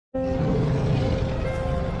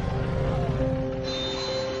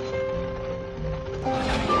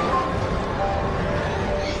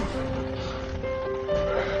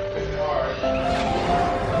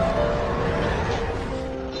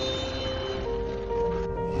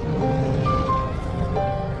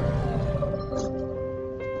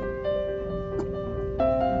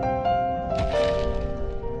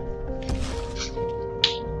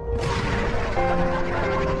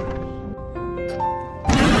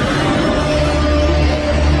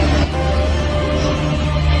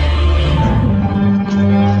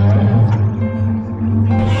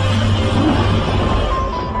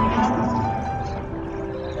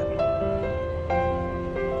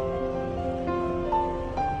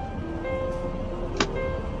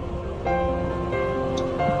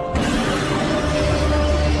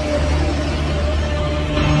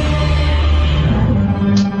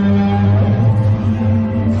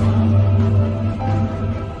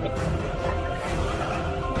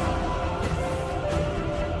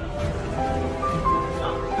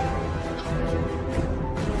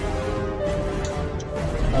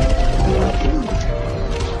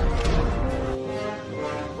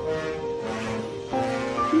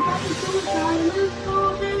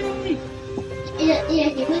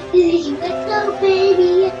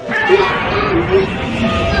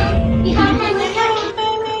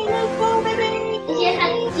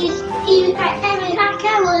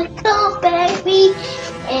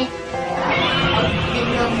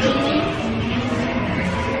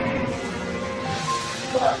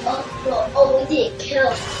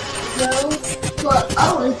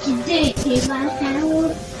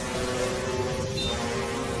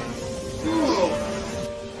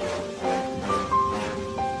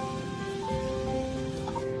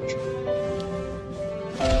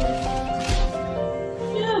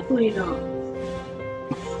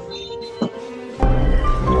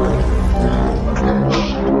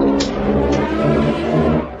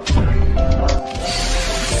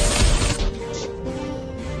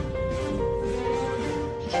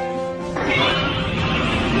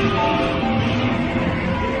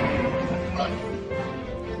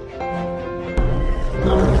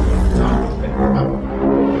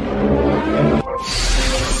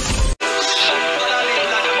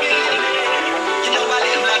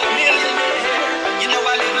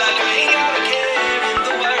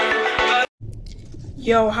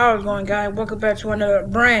Yo, how it going, guys? Welcome back to another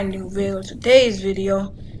brand new video. Today's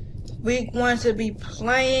video, we going to be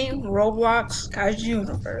playing Roblox KAIJU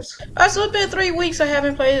Universe. So it's been 3 weeks. I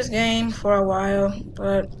haven't played this game for a while,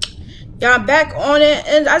 but yeah, I'm back on it,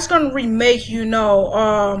 and I'm just gonna remake. I'm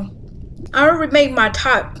gonna remake my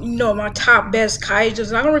top, my top best kaijus.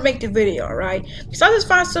 I'm gonna remake the video, right? Because I just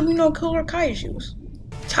find some, cooler kaijus.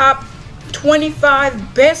 Top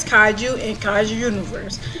 25 best kaiju in KAIJU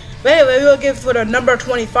Universe. But anyway, we'll give for the number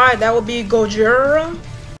 25. That will be Gojira.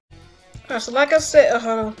 So like I said,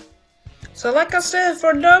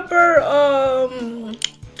 for number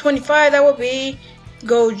 25, that would be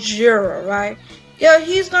Gojira, right? Yeah,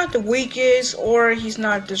 he's not the weakest or he's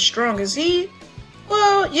not the strongest.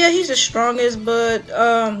 Well, yeah, he's the strongest, but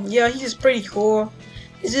yeah, he's pretty cool.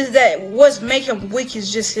 It's just that what's make him weak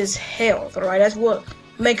is just his health, alright? That's what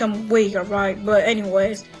make him weak, alright? But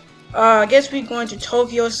anyways, I guess we're going to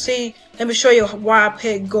Tokyo City. Let me show you why I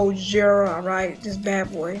picked Gojira, alright? This bad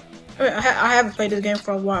boy. I haven't played this game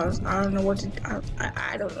for a while. So I don't know what to.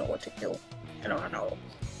 I don't know what to do. I don't know.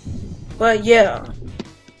 But yeah,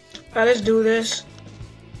 alright, let's do this.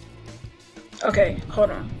 Okay,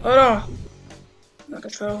 hold on. My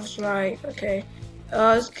controls right. Okay.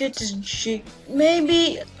 Let's get this chick.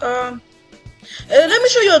 Maybe. Let me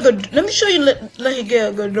show you a good. Let me show you. Let you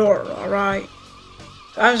get a good door. All right.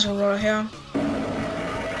 I'm just gonna run him.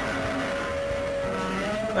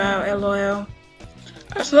 Wow. LOL.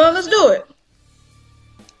 Alright, so let's do it.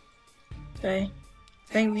 Okay.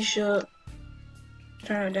 I think we should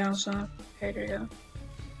turn it down some. Okay, there you go.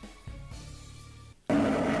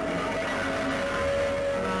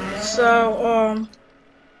 So,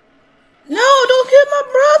 no, don't kill my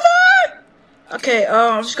brother! Okay,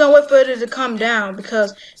 I'm just gonna wait for it to come down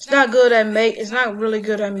because it's not good at it's not really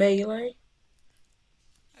good at melee.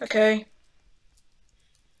 Okay.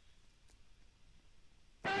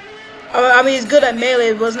 I mean, it's good at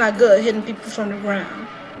melee, but it's not good at hitting people from the ground.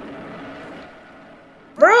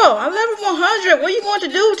 Bro, I'm level 100. What are you going to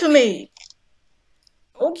do to me?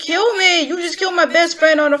 Oh, kill me. You just killed my best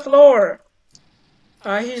friend on the floor.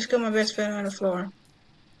 Alright, he just killed my best friend on the floor.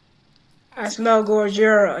 I smell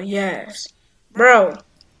Gojira, yes. Bro,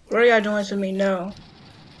 what are y'all doing to me? No.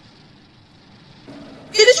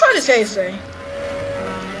 He just trying to say.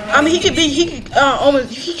 I mean, he could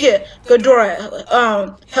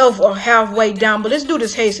Ghidorah health or halfway down, but let's do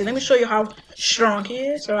this hasted. Let me show you how strong he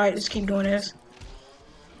is. All right, let's keep doing this.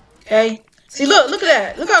 Okay, see, look at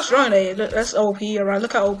that. Look how strong they is. That's OP. All right,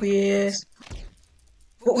 look how OP he is.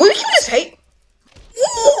 Will you kill this hate?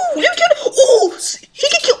 Ooh, let me kill. Ooh, he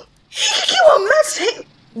can kill a max hate.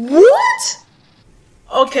 What?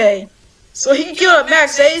 Okay, so he can kill a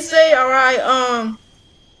max hate. All right,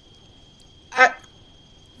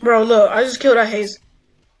 Bro, look, I just killed that haze.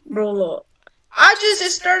 Bro, look. I just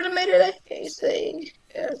exterminated that haze thing.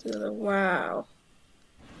 Wow.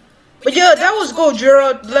 But yeah, that was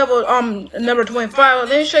Gojira level number 25.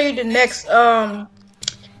 Let me show you the next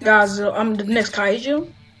guys the next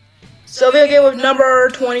kaiju. So we'll get with number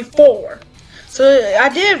 24. So I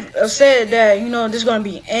did say that, you know, this is gonna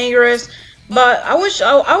be Angerous, but I wish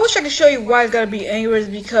I could show you why it's gotta be Angerous,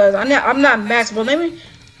 because I'm not max, but let me,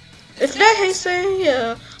 if that haste say,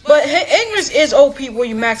 yeah. But Angerous is OP where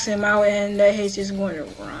you max him out and that haste is going to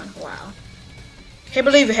run. Wow. Can't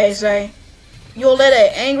believe it, Haste. You'll let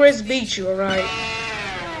that Angerous beat you, alright?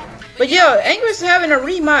 But yeah, Angerous is having a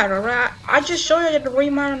remod, alright? I just showed you that the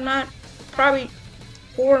remod not probably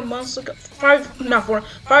 4 months ago. Probably not 4,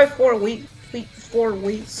 probably 4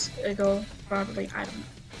 weeks ago. Probably, I don't know.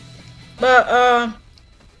 But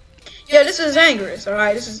yeah, this is Angerous,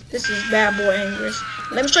 alright? This is bad boy Angerous.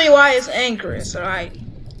 Let me show you why it's Angerous, alright?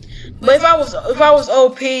 But if I was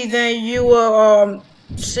OP, then you will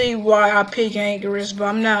see why I pick Angerous, but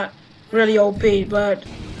I'm not really OP. But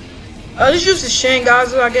let's use the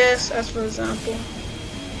Shingazu, I guess. That's for example.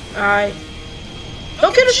 Alright.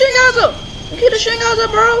 Don't kill the Shingazu! Don't kill the Shingazu,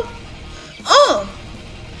 bro!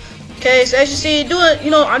 Okay, so as you see,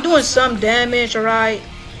 I'm doing some damage, alright?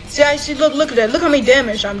 See, I see, look at that. Look how many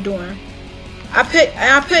damage I'm doing.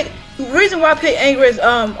 The reason why I pick Angerous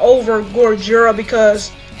over Gojira,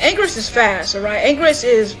 because Angerous is fast, alright? Angerous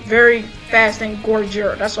is very fast than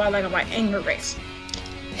Gojira. That's what I like about Angerous.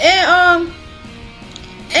 And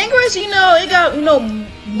Angerous, it got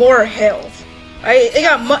more health. Right? It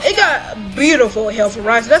got beautiful health,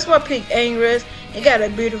 right? So that's why I picked Angerous. It got a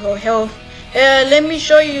beautiful health. Let me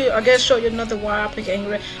show you. I guess show you another why I pick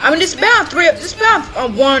Angerous. I mean, just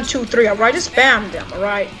spam 1, 2, 3. Alright, just spam them.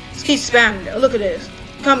 Alright, just keep spamming them. Look at this.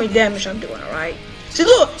 Look how many damage I'm doing. Alright. See,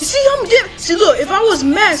 look. You see how many damage? See, look. If I was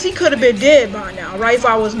max, he could have been dead by now. Right? If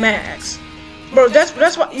I was max, bro. That's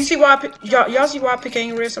why. You see why I pick y'all see why I pick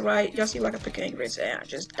Angerous. Alright. Y'all see why I pick Angerous, and I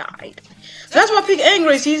just died. So that's why I pick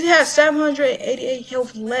Angerous. He has 788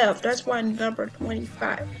 health left. That's why number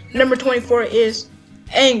 25. Number 24 is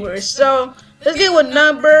Angerous. So let's get with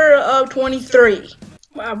number 23.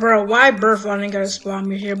 Wow, bro, why birth I didn't gotta spawn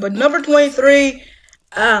me here? But number 23,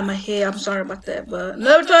 my head, I'm sorry about that. But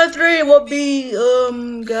number 23 will be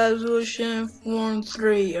KAIJU Form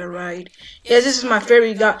 3. Alright. Yeah, this is my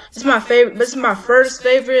favorite guy. This is my first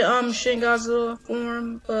favorite KAIJU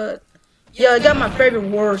form. But yeah, I got my favorite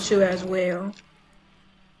word too as well.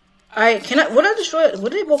 Alright, would I destroy it?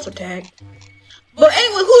 Would they both attack? But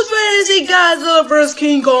anyway, who's ready to see Godzilla vs.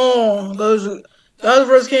 King Kong? Godzilla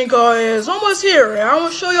vs. King Kong is almost here. I'm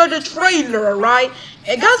gonna show you the trailer, alright?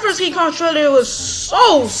 And Godzilla vs. King Kong trailer was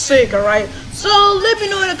so sick, alright? So let me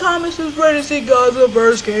know in the comments who's ready to see Godzilla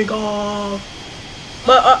vs. King Kong.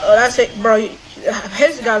 But that's it, bro.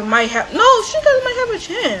 His guys might have might have a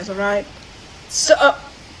chance, alright? So I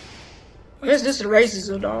guess this is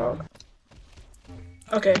racist, dog.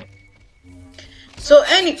 Okay. So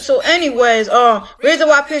anyways, reason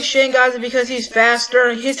why I picked Shingazu is because he's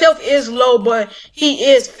faster. His health is low, but he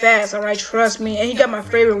is fast, alright, trust me. And he got my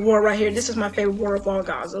favorite word right here. This is my favorite word of all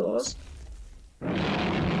Godzillas.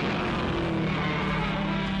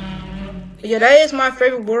 Yeah, that is my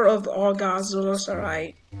favorite word of all Godzillas,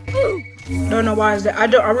 alright. Don't know why is that. I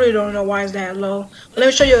really don't know why it's that low. But let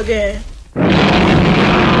me show you again.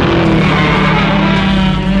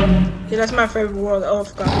 Yeah, that's my favorite word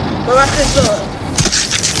of God. But watch this up.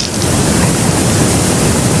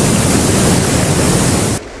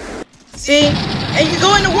 See? And you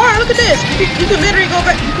go in the water, look at this. You can literally go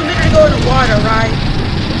back, you can literally go in the water, right?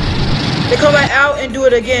 They come back out and do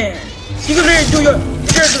it again. So you can literally do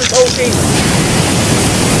this whole thing.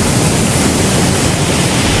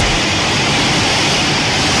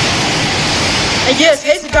 And yes,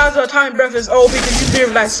 Hasty Godzilla Atomic Breath is OP because you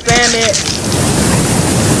literally like spam it.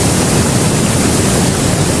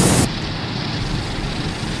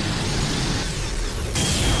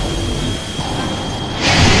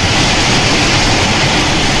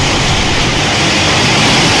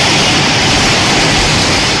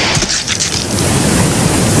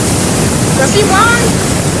 See why?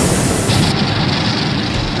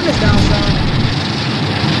 Turn this down, son.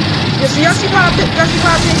 why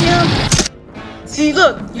I picked him? See,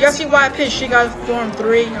 look, you guys see why I picked Shinga's Form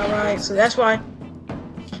 3? Alright, so that's why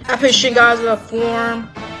I picked Shinga's Form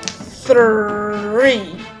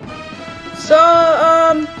 3. So,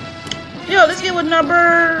 yo, let's get with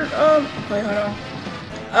number, wait, hold on.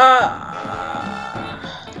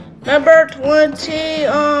 Number 20,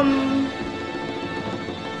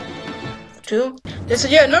 2. This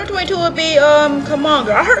is, yeah, number 22 would be,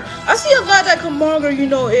 Killmonger. I see a lot that Killmonger, you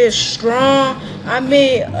know, is strong. I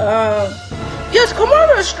mean, yes,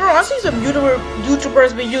 Killmonger is strong. I see some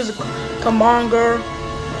YouTubers be using Killmonger.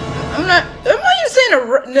 Am I even saying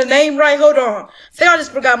the name right? Hold on. I think I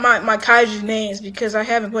just forgot my kaiju names because I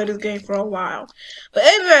haven't played this game for a while. But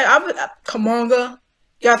anyway, Killmonger.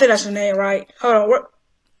 Yeah, I think that's the name, right? Hold on. What?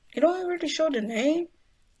 You don't already show the name?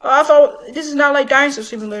 Oh, I thought this is not like Dinosaur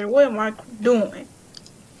Simulator. What am I doing?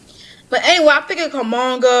 But anyway, I picked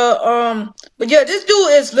Killmonger. But yeah, this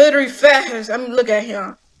dude is literally fast. I mean, look at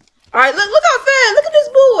him. All right, look how fast. Look at this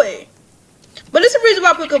boy. But this is the reason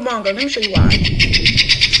why I picked Killmonger. Let me show you why. Let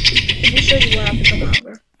me show you why I picked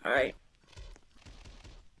Killmonger. All right.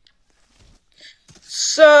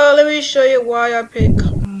 So let me show you why I picked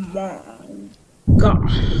Killmonger.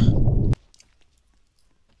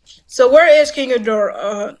 So where is King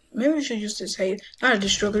Ghidorah? Maybe we should use this hate. Not a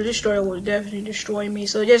destroyer. The destroyer will definitely destroy me.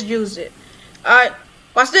 So just use it. Alright.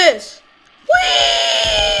 Watch this.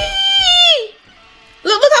 Whee!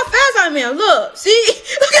 Look how fast I am. Look. See?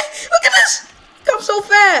 Look at this. I'm so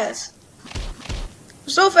fast. I'm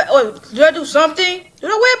so fast. Oh, did I do something? Did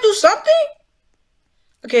I wait up do something?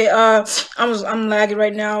 Okay, I'm lagging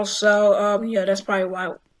right now, so yeah, that's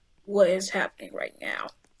probably what is happening right now.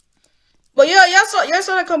 But yeah, y'all saw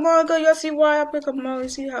that Killmonger. Y'all see why I picked Killmonger.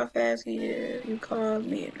 See how fast he is. You called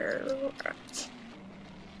me a nerd.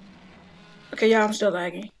 Okay, y'all, I'm still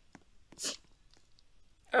lagging.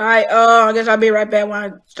 Alright, I guess I'll be right back when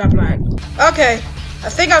I stop lagging. Okay, I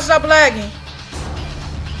think I stopped lagging.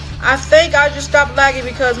 I think I just stopped lagging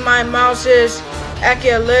because my mouse is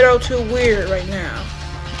acting a little too weird right now.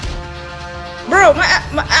 Bro, I'm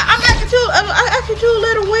acting too a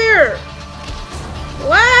little weird.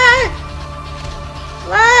 What?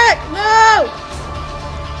 What? No!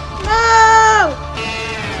 No!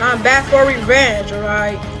 I'm back for revenge,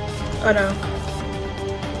 alright? Oh no.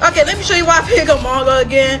 Okay, let me show you why I pick Killmonger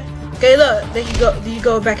again. Okay, look, there you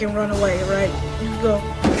go back and run away, right? You go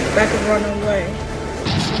back and run away.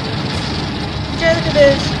 Okay, look at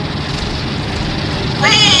this.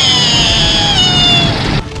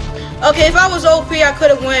 Okay, if I was OP, I could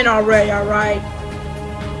have won already, alright?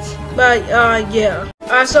 But, yeah.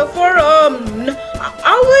 So for,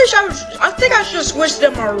 I think I should switch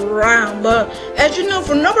them around, but as you know,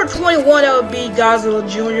 for number 21, that would be Godzilla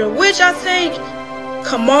Jr., which I think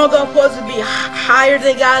Killmonger supposed to be higher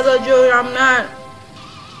than Godzilla Jr.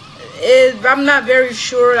 I'm not very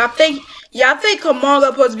sure. I think Killmonger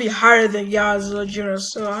supposed to be higher than Godzilla Jr.,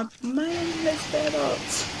 so I might mix that up.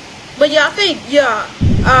 But yeah, I think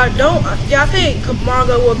I think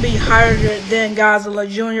Killmonger will be higher than Godzilla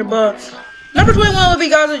Jr., but number 21 will be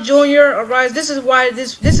Godzilla Jr. Alright, this is why it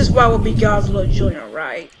will be Godzilla Jr.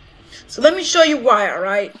 Right? So let me show you why.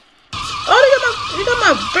 Alright. Oh, you got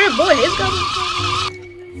my favorite boy.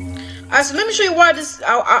 Alright, so let me show you why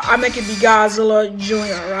I make it be Godzilla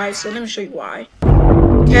Jr. Alright, so let me show you why.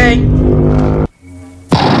 Okay.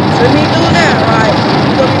 So let me do that. Alright,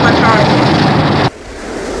 you're gonna be my target.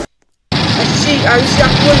 You see, I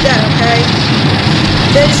can do that, okay?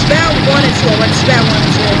 Then spam 1 and 2, alright, spam 1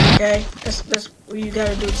 and 2, okay? That's what you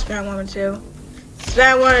gotta do, spam 1 and 2.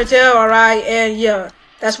 Spam 1 and 2, alright, and yeah,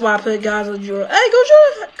 that's why I put Godzilla Jr. Hey,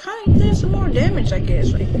 Godzilla kind of did some more damage, I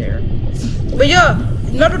guess, right there. But yeah,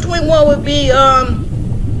 number 21 would be,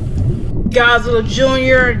 Godzilla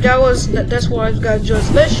Jr. That's why I got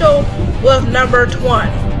just. Let's show with number 20.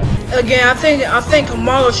 Again, I think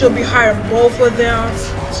Killmonger should be higher than both of them.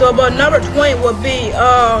 So, but number 20 would be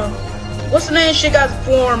what's the name? She got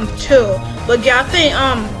Form 2. But yeah, I think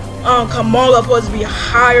Killmonger supposed to be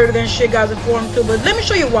higher than Shin Godzilla Form 2. But let me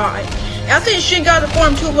show you why. I think Shin Godzilla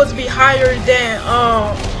Form 2 supposed to be higher than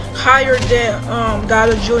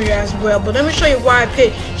Godzilla Jr. as well. But let me show you why I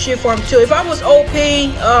picked Shin Form 2. If I was OP,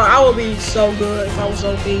 I would be so good if I was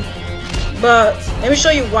OP. But let me show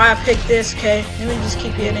you why I picked this, okay? Let me just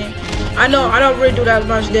keep hitting. I know I don't really do that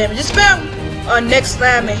much damage. Just spam next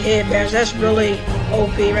slam and head bash. That's really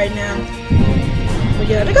OP right now. But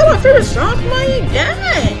yeah, they got my favorite song playing.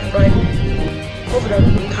 Dang, right? Hopefully that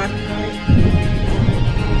will be copyright.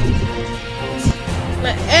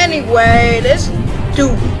 But anyway, let's do.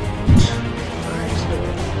 Alright,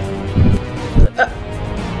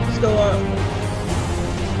 let's go up.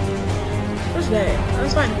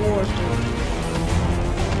 floors, dude.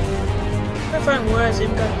 I find words, you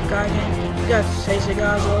got the guy again. You got to say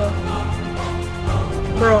guys,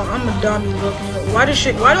 bro, I'm a dummy looking. Why do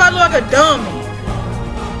I look like a dummy?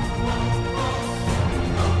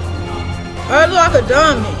 Why do I look like a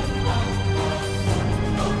dummy?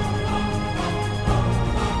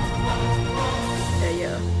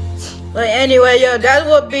 Yeah. But anyway, yeah, that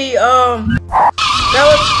would be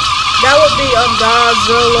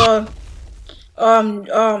Godzilla.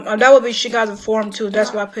 That would be Shin Godzilla Form 2.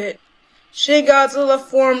 That's what I picked. Shin Godzilla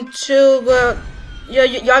Form 2, but yeah,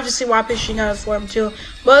 y'all just see why I picked Shin Godzilla Form 2.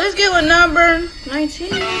 But let's get with number 19.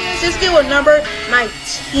 Let's get with number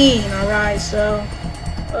 19. Alright, so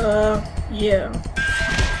yeah.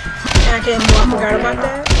 And I can't believe I forgot about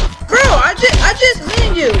that. Bro, I just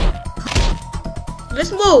mean you.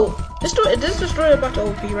 Let's move. This story about the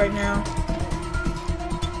OP right now.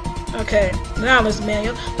 Okay, now let's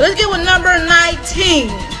manual. Let's get with number 19.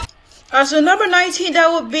 So number 19, that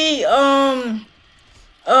would be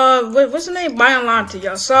what's the name? Biollante,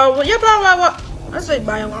 y'all. So well, yeah, bro, I say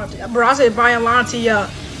Biollante, bro. I say Biollante,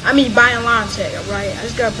 I mean Biollante, right? I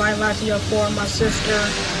just got Biollante for my sister,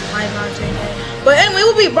 Biollante. But anyway, it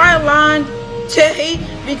would be Biollante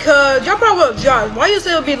because y'all probably judge. Why you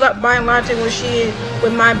say it would be like Biollante when she is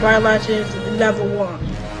with my Biollante level 1?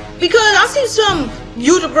 Because I see some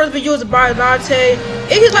YouTubers be using Biollante.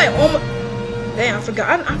 It is like, oh my, damn, I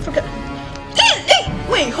forgot. I forgot.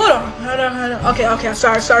 Wait, hold on. Okay,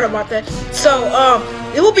 sorry about that. So,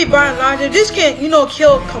 it will be Biollante. This can,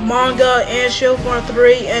 kill Kamanga and Shield Form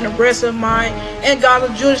 3 and the rest of mine and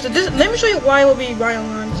Godzilla Jr. So let me show you why it will be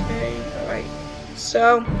Biollante. Alright.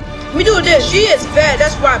 So, let me do this. She is fat.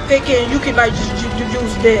 That's why I pick it. And you can like just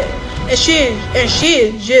use that. And she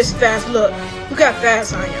is just fast. Look how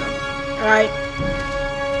fast I am. Alright.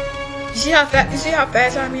 You see how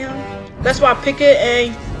fast I am? That's why I pick it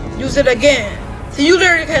and use it again. So you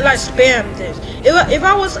literally can like spam this. If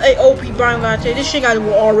I was a OP Biollante, this shit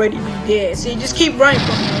will already be dead. See, just keep running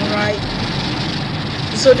for him, right?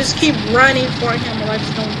 So just keep running for him, right?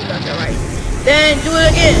 Just don't do that, right? Then do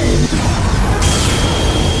it again.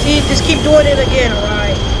 See, just keep doing it again,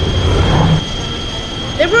 alright?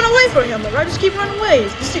 Then run away from him, alright? Just keep running away.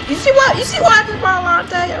 You see why I pick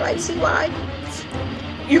Biollante? Alright, you see why?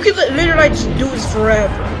 You can literally like just do this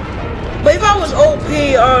forever. But if I was OP,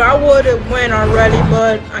 I would have won already,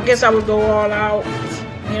 but I guess I would go all out,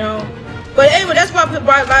 But anyway, that's why I put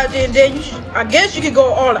Biollante, and then I guess you could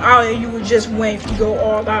go all out and you would just win if you go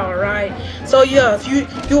all out, right? So yeah, if you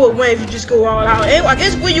would win if you just go all out. And I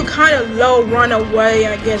guess when you kind of low, run away,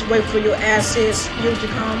 I guess wait for your assets to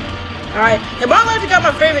come. Alright, and Biollante got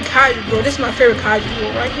my favorite kaiju, bro. This is my favorite kaiju,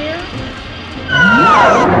 bro, right here.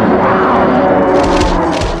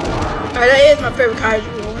 Alright, that is my favorite kaiju,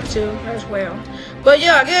 bro. Too as well. But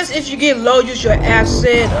yeah, I guess if you get low, use your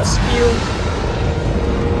asset or spew.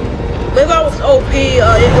 But if I was OP,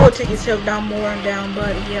 it would take yourself down more and down.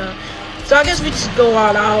 But yeah, so I guess we just go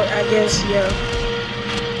all out. I guess yeah.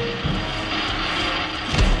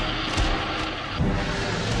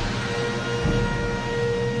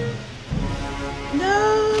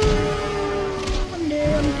 No, I'm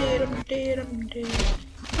dead.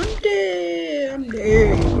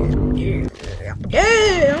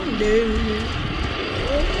 Yeah, I'm dead.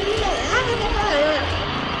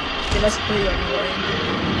 Okay, let's play anyway.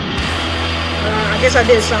 I guess I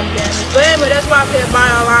did some damage. But anyway, that's why I put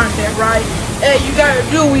Biollante, right? Hey, you gotta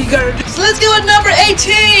do what you gotta do. So let's go with number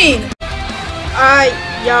 18. Alright,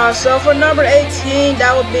 y'all. So for number 18,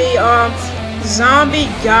 that would be Zombie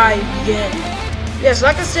Gaigan. Yes,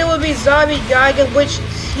 like I said, it would be Zombie Gaigan, which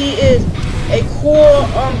he is a cool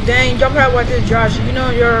dang. Y'all probably watch this, Josh.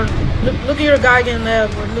 Look at your Gaigan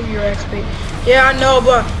level, look at your XP. Yeah, I know,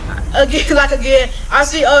 but again, I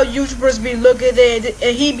see other YouTubers be looking at it,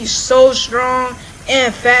 and he be so strong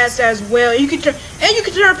and fast as well. You can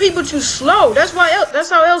turn people to slow. That's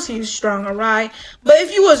how else he's strong, alright. But if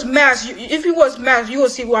he was max, you will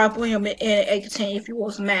see why I put him in 18 if he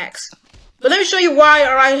was max. But let me show you why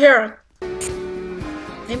right here.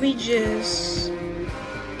 Let me just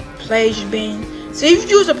Plage Beam. See, if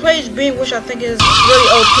you use a Plage Beam, which I think is really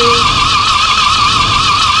OP,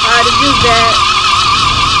 to use that.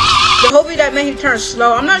 The hopefully that made him turn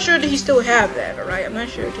slow. I'm not sure that he still have that, alright? I'm not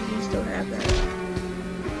sure that he still have that.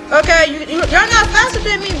 Okay, you're not faster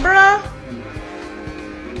than me, bro.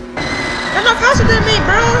 You're not faster than me,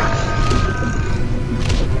 bro.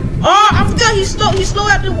 Oh, I forgot he's slow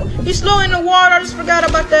in the water. I just forgot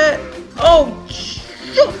about that. Oh,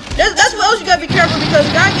 shoot. That's what else you gotta be careful, because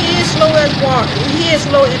Gaigan is slow as water. He is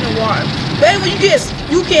slow in the water. But anyway,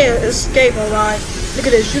 you can't escape, alright? Look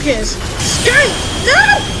at this. You can't escape.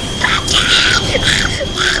 No.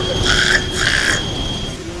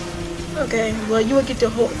 Okay. Well, you will get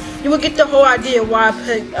the whole idea why I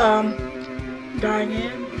picked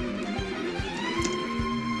Diane.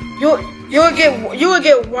 You will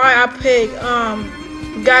get why I picked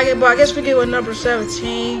Geigen, but I guess we get with number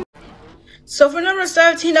 17. So for number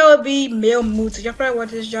 17, that would be Male Muta. Y'all probably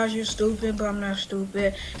watch this, Josh. You're stupid, but I'm not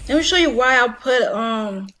stupid. Let me show you why I put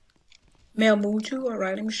Male Muta.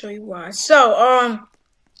 Alright, let me show you why. So I'm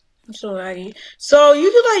so laggy. So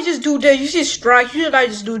you could like just do this. You see strike, you could like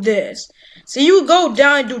just do this. So you go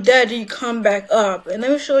down and do that, then you come back up. And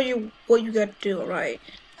let me show you what you got to do, alright?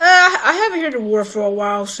 I haven't heard the word for a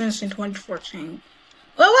while, since in 2014.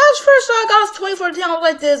 Well, when I was first saw Godzilla 2014, I was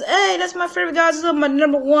like this, hey, that's my favorite Godzilla, my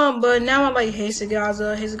number 1. But now I like Heisei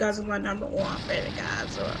Godzilla. Heisei Godzilla is my number 1 favorite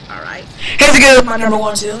Godzilla. Alright. Heisei Godzilla is my number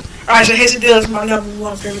 1 too. Alright, so Heisei Godzilla is my number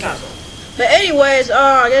 1 favorite Godzilla. But anyways,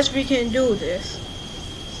 I guess we can do this.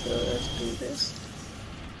 So let's do this.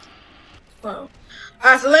 Wow.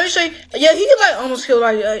 Alright, so let me show you. Yeah, he can like almost kill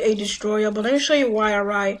like a destroyer, but let me show you why,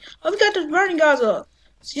 alright. Oh, we got this burning Godzilla.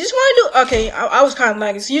 So you just want to do, okay, I was kind of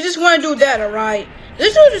lagging. So you just want to do that, alright?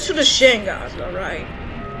 Let's do this to the Shin guys, alright?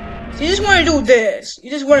 So you just want to do this.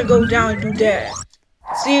 You just want to go down and do that.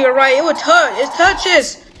 See, alright, it will touch. It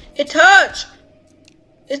touches. It touch.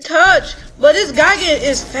 It touch. But this Geigen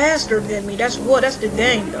is faster than me. That's the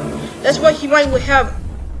thing, though. That's why he might would have,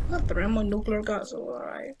 not thermonuclear Godzilla,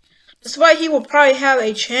 alright? That's why he will probably have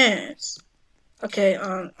a chance. Okay,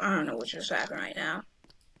 I don't know what just happened right now.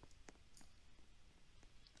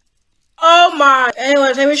 Oh my!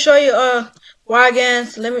 Anyways, let me show you why again.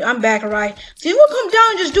 So I'm back, alright. So you will come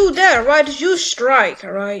down and just do that, alright? Just use strike,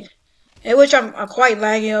 alright? In which I'm quite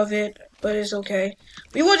lagging of it, but it's okay.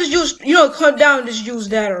 But you want to just use, come down and just use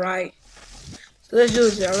that, alright? So let's do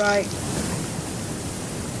it, alright?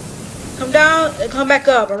 Come down and come back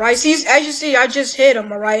up, alright? See, as you see, I just hit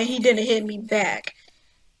him, alright? And he didn't hit me back.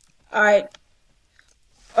 Alright.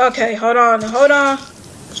 Okay, hold on.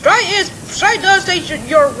 Strike does take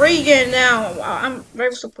your Regan now. I'm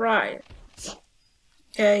very surprised.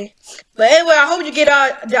 Okay, but anyway, I hope you get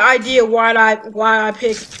the idea why I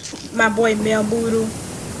picked my boy Male Muta.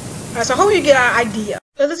 Alright, so I hope you get an idea.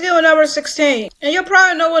 So let's get with number 16, and you'll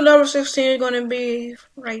probably know what number 16 is gonna be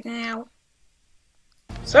right now.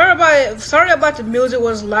 Sorry about the music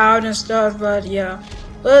was loud and stuff, but yeah.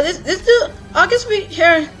 But this dude, I guess we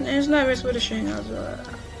here. It's not messing with the string.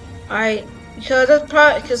 Alright.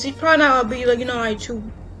 Because he probably not gonna be like, like too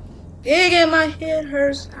big and my head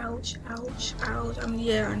hurts. Ouch, ouch, ouch. I mean,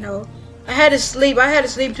 yeah, I know. I had to sleep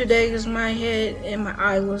today because my head and my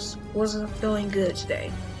eye wasn't feeling good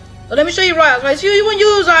today. But let me show you right. So you want to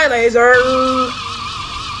use eye laser.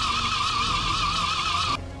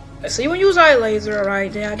 So you want to use eye laser,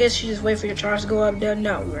 right? Then I guess you just wait for your charge to go up there.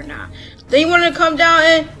 No, we're not. Then you want to come down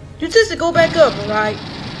and you just go back up, alright?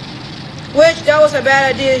 Which, that was a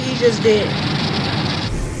bad idea he just did.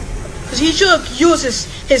 Because he should have used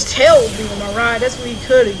his tail beam, alright? That's what he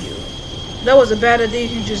could have used. That was a bad idea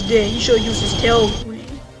he just did. He should have used his tail beam.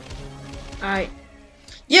 Alright.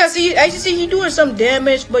 Yeah, see, as you see, he doing some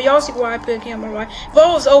damage, but y'all see why I picked him, alright? If I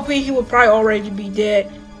was OP, he would probably already be dead.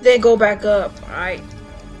 Then go back up, alright?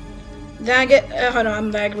 Then I get, hold on,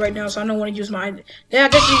 I'm lagging right now, so I don't want to use my, then I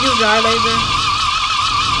guess you use the eye laser.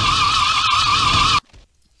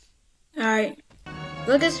 Alright,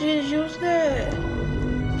 look at you use that.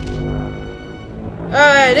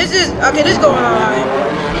 Alright, this is going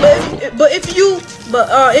on. But if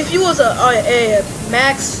you was a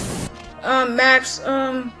max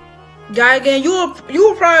guy again, you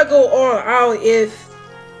will probably go all out.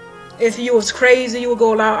 If you was crazy, you would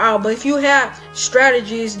go all out. But if you have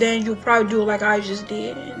strategies, then you probably do like I just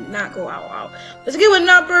did and not go out. Let's get with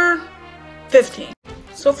number 15.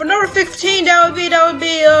 So for number 15, that would be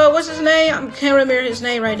what's his name? I can't remember his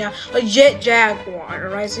name right now. A Jet Jaguar,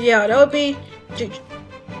 right? So yeah, that would be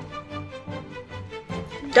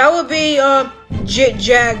Jet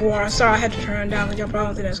Jaguar. Sorry, I had to turn it down because y'all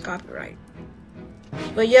probably think that's copyright.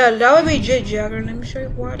 But yeah, that would be Jet Jaguar. Let me show you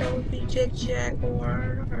why that would be Jet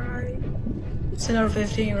Jaguar. Alright. It's number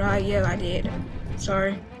 15, right? Yeah, I did.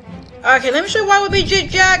 Sorry. Okay, let me show you why it would be Jet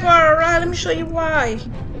Jaguar, alright? Let me show you why.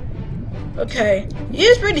 Okay, he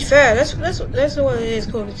is pretty fast. That's what it is,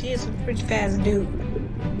 cool. He is a pretty fast dude.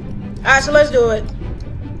 Alright, so let's do it.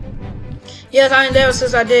 Yes, I know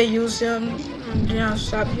since I did use him. I'll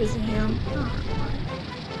stop using him.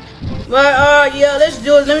 But yeah, let's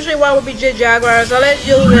do it. Let me show you why it would be Jet Jaguar. So let's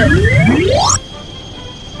use it.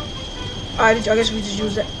 Alright, I guess we just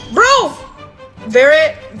use that. Bro!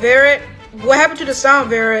 Verret. What happened to the sound,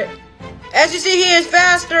 Verret? As you see, he is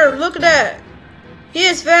faster. Look at that. He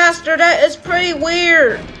is faster. That is pretty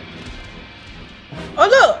weird. Oh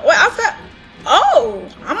look, wait,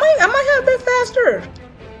 I might have been faster.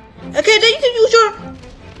 Okay, then you can use your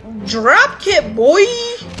drop kick, boy.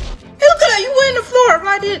 Hey, look at that, you went in the floor.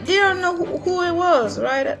 Right? They don't know who it was,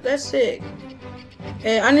 right? That's sick.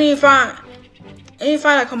 Hey, I need to find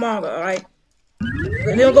that Commander, alright?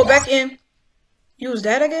 Then we'll go back in. Use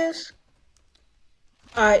that, I guess.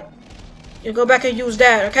 Alright. You go back and use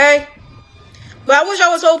that, okay? But I wish I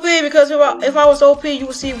was OP, because if I was OP, you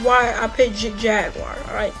would see why I picked Jaguar,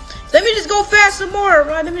 alright? Let me just go fast some more,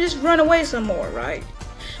 right? Let me just run away some more, right?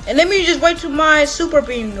 And let me just wait till my super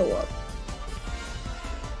beam go up.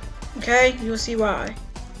 Okay? You'll see why.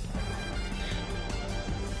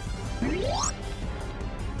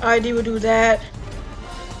 ID would do that.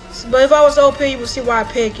 But if I was OP, you would see why I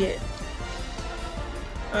pick it.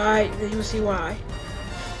 Alright, then you'll see why.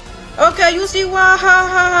 Okay, you see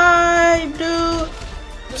why, dude.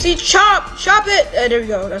 You see, chop it. There we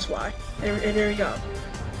go. That's why. There we go.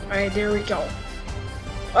 Alright, there we go.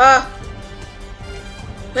 But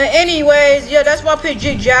anyways, yeah, that's why I picked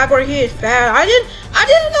Jaguar. He is fast. I didn't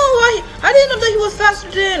know that he was faster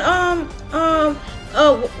than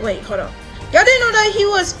wait, hold on. Y'all didn't know that he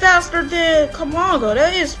was faster than Kamongo.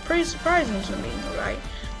 That is pretty surprising to me, right?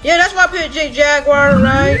 Yeah, that's why I picked Jaguar,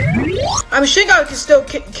 right? I mean, Shingaza can still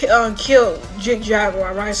kill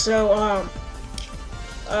Jaguar, right? So,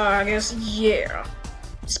 I guess, yeah.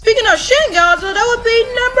 Speaking of Shingaza, that would be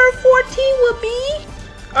number 14 would be.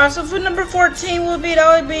 Alright, so for number 14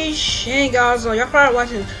 that would be Shingaza. Y'all probably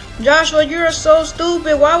watching. Joshua, you're so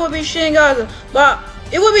stupid. Why would be Shingaza? But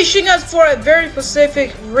it would be Shingaza for a very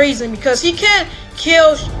specific reason, because he can't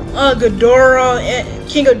kill Ghidorah and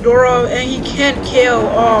King Ghidorah, and he can't kill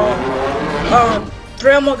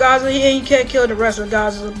Gaza. He can't kill the rest of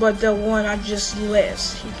Gaza, but the one I just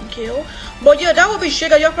list he can kill. But yeah, that would be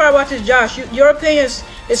Shingaza. Y'all probably watching Josh. Your opinion is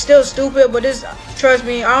still stupid, but this, trust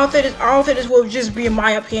me, I don't think this will just be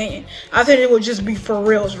my opinion. I think it will just be for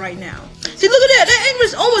reals right now. See, look at that. That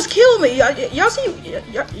English almost killed me. Y'all see?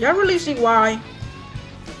 Y'all really see why?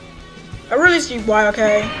 I really see why,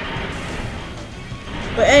 okay?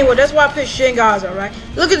 But anyway, that's why I picked Shingaza, alright?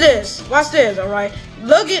 Look at this. Watch this, alright?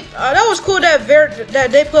 Look at that was cool that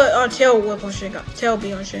they put on tail whip on Shingaza, tail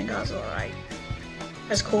beam on Shingaza, alright?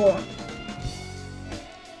 That's cool.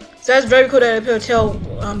 So that's very cool that they put tail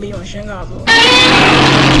beam on Shingaza.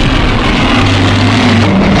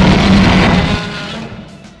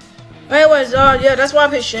 Anyways, yeah, that's why I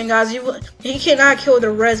picked Shingaza. He cannot kill the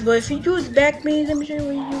rest, but if you use back beams, let me show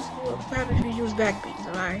you what happens if you use back beams,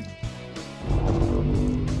 alright?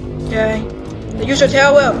 Okay. Use your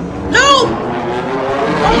tail whip. No!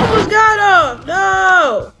 Almost got him!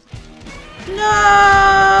 No! No!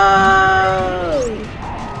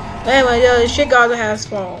 Anyway, yeah, the Shingaza has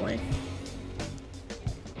fallen.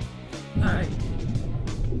 Alright.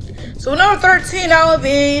 So number 13, that would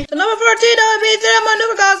be. So number 14, that would be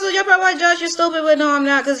Gaza. Y'all probably like, Josh, you're stupid, but no, I'm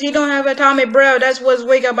not, because he don't have atomic breath. That's what's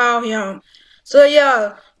weak about him. So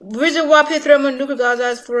yeah, the reason why I picked Gaza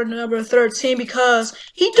is for number 13, because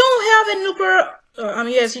he don't have a nuclear. I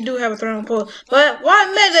mean, yes, he do have a thermal pulse, but why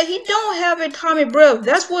meant that he don't have atomic breath?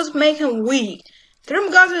 That's what's making him weak.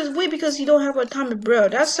 Gaza is weak because he don't have atomic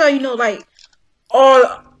breath. That's how you know, like, all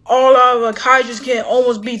of KAIJUS can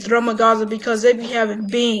almost beat Gaza because they be having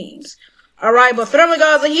beams. Alright, but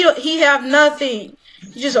Gaza, he have nothing.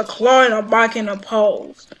 He's just a claw and a bike and a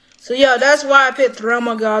pose. So yeah, that's why I picked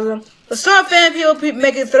Gaza. But some fan people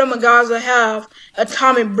making Gaza have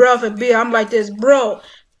atomic breath and beat. I'm like this, bro.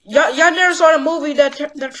 Y'all never saw the movie that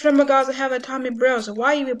Gaza have atomic breath, so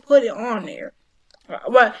why even put it on there?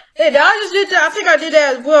 But hey, I just did that. I think I did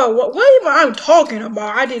that as well. What even I'm talking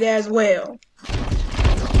about, I did that as well.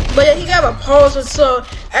 But yeah, he got a pulse, so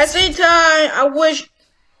at the same time, I wish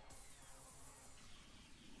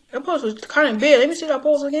that pulse was kind of big. Let me see that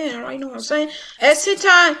pulse again. Alright, you know what I'm saying? At the same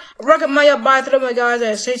time, I recommend you buy Gaza.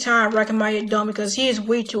 At the same time, I recommend you don't, because he is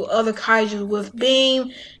weak to other KAIJUs with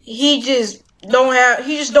beam. He just don't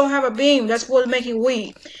have a beam. That's what's making him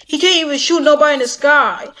weak. He can't even shoot nobody in the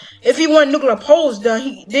sky. If he want nuclear pulse done,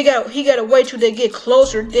 he gotta wait till they get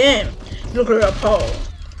closer than nuclear pulse.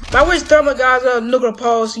 But I wish Gaza nuclear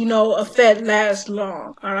pulse, you know, effect lasts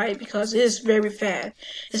long, alright? Because it's very fast.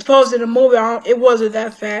 It's supposed in the movie, it wasn't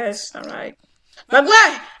that fast, alright? But I'm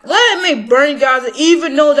glad it made Burn Gaza,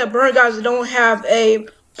 even though that Burn Gaza don't have a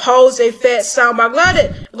pulse effect sound. But I'm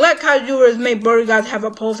glad KAIJU has made Burn Gaza have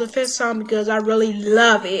a pulse effect sound, because I really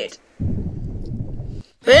love it.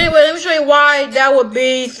 But anyway, let me show you why that would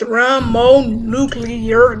be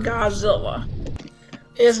thermonuclear Godzilla.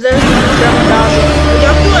 Is this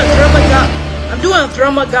I'm doing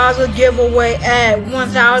Thermogaza giveaway at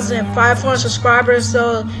 1,500 subscribers,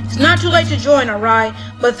 so it's not too late to join, alright?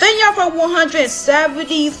 But thank y'all for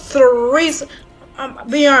 173.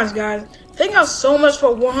 Be honest, guys. Thank y'all so much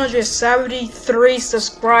for 173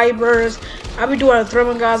 subscribers. I'll be doing a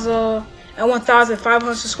Thermogaza at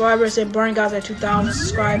 1,500 subscribers and Burn Guys at 2,000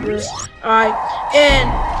 subscribers. Alright, and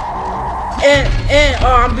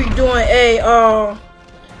I'll be doing a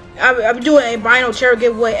I'll be doing a Bino Terror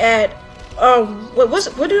giveaway at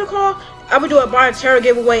what do you call? I'll be doing a Bino Terror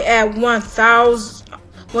giveaway at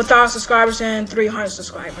 1,000 subscribers and 300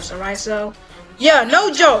 subscribers. Alright, so yeah,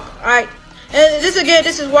 no joke. Alright, and this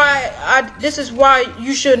is why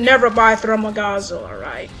you should never buy Thermogaza.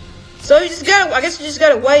 Alright, so you just gotta, I guess you just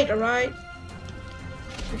gotta wait. Alright,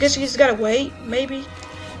 I guess you just gotta wait, maybe.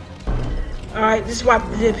 Alright, this is why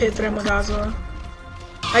I did pick Thermogaza.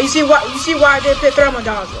 You see why I did pick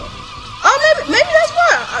Thermogaza. Oh, maybe that's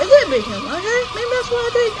why I did beat him. Okay, maybe that's why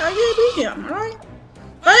I did beat him. Alright.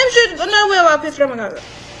 Let me show you another way why I picked Thermogaza.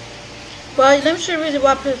 But let me show you the reason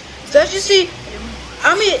why I picked. So as you see,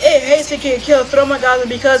 I mean, it hates to get killed Thermogaza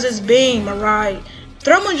because it's beam. Alright.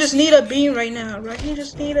 Thermo just need a beam right now. Right? He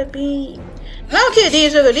just need a beam. And I don't care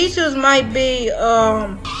these two. These two might be you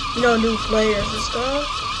know, new players and stuff.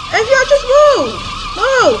 Hey, y'all just move.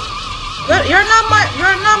 You're not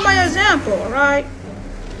my example, alright?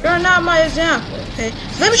 You're not my example, okay?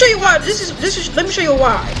 So let me show you why. Let me show you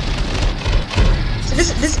why. So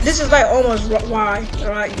this is like almost why,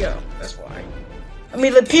 alright? Yo, that's why. I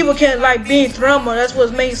mean, the people can't like beat Thermo. That's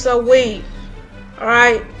what's making so weak.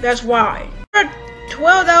 Alright, that's why.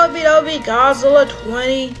 12, that would be Godzilla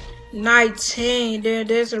 2019.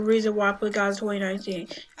 There's a reason why I put Godzilla 2019.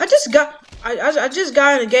 I just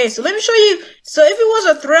got in the game, so let me show you. So if it was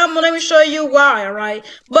a Thermo, let me show you why, alright?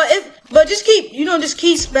 But just keep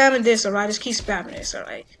spamming this, alright? Just keep spamming this,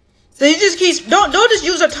 alright? So you just keep, don't just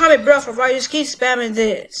use atomic breath, alright? Just keep spamming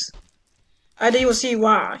this. Then you will see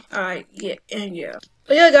why. Alright, yeah, and yeah.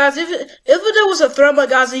 But yeah, guys, if there was a Thermo,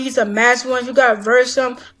 guys, and he's a mass one, you gotta verse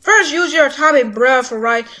him. First, use your atomic breath,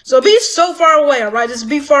 alright? So be so far away, alright? Just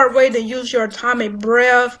be far away, then use your atomic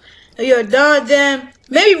breath. And you're done, then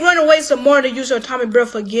maybe run away some more to use your atomic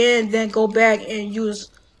breath again, then go back and use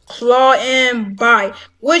claw and bite.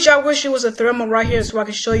 Which I wish it was a Thermo right here so I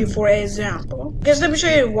can show you for example. Guess let me show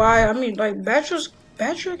you why. I mean, like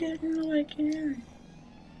Batrick, you know, like, yeah.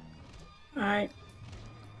 Alright.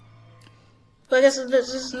 But I guess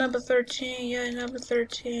this is number 13. Yeah, number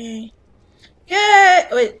 13. Yeah,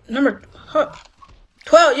 wait, number 12.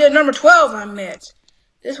 Yeah, number 12 I meant.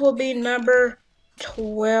 This will be number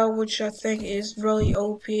 12, which I think is really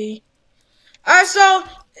OP. Alright, so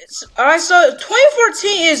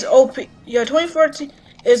 2014 is OP. Yeah, 2014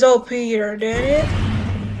 is OP-er than it.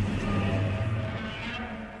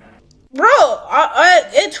 Bro,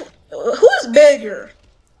 who's bigger?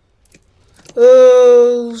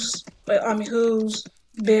 Who's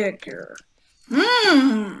bigger?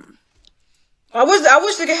 I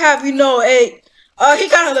wish they could have, you know, he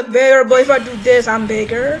kind of look bigger, but if I do this, I'm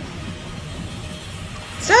bigger.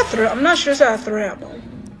 Is that threat? I'm not sure. Is that a threat? I'm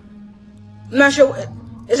not sure.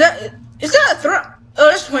 Is that a threat? Oh,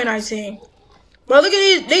 that's 2019. Bro, look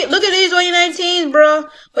at these 2019s, bro.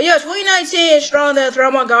 But yeah, 2019 is stronger than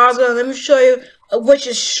Thermogaza. Let me show you which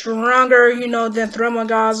is stronger, you know, than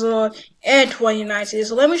Thermogaza and 2019.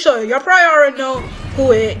 So let me show you. Y'all probably already know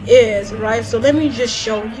who it is, right? So let me just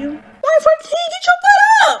show you. 2014, get your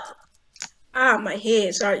butt up! Ah, my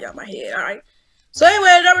head. Sorry, y'all, my head. All right. So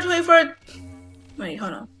anyway, number 24. Wait,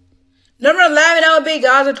 hold on. Number 11, that would be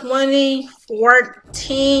Godzilla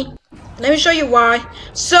 2014. Let me show you why.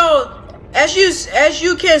 So, as you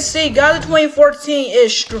can see, Godzilla 2014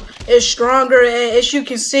 is stronger, and as you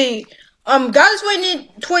can see, Godzilla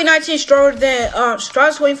 2019 is stronger than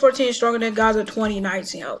Godzilla 2014 is stronger than Godzilla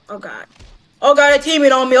 2019. Oh god, they're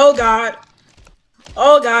teaming on me. Oh god,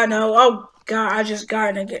 no. Oh god, I just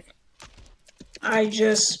got in again. I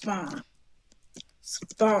just spawned.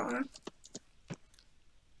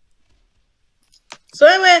 So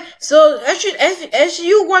anyway, so as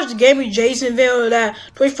you watch the game with Jason video that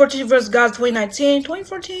 2014 versus Godzilla 2019,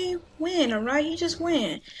 2014 win, alright? He just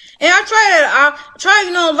win. And I try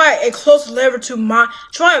you know, like a closer level to my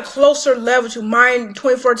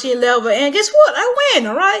 2014 level, and guess what? I win,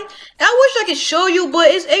 alright? I wish I could show you, but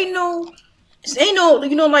it ain't no,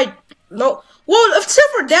 you know, like no. Well, except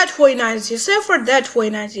for that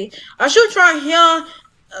 2019, I should try him.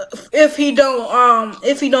 If he don't,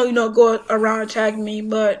 you know, go around attacking me,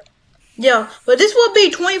 but yeah, but this will be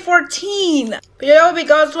 2014. But yeah, that will be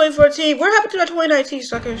Godzilla 2014. What happened to that 2019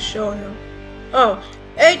 so I can show him? Oh,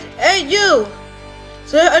 Hey, you.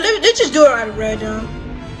 So they just do it out of random.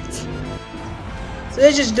 So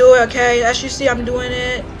they just do it, okay? As you see, I'm doing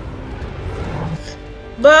it.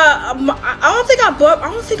 But I don't think I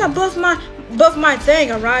buff my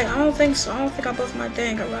thing, alright? I don't think so. I don't think I buff my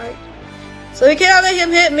thing, alright? So you cannot let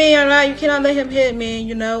him hit me, alright? You cannot let him hit me,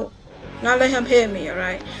 you know? Not let him hit me,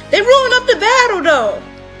 alright? They ruined up the battle, though.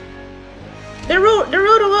 They ruined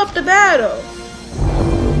up the battle.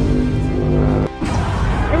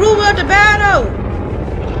 They ruined up the battle.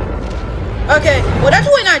 Okay, well that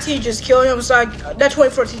 2019 just killed him, so that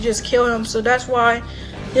 2014 just killed him, so that's why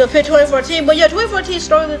you'll pick 2014. But yeah, 2014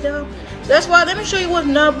 started it down. So that's why. Let me show you what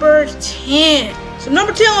number 10. So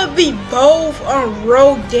number 10 would be both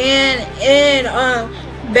Rodan and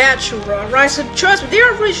Bachelor, right? So trust me,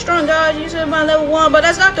 they're pretty strong guys. You said my level 1, but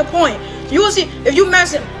that's not the point. You will see if you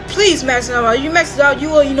max it. Please max it out. If you max it out, you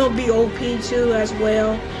will, you know, be OP too as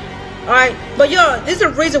well. All right, but yeah, this is the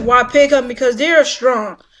reason why I pick them, because they're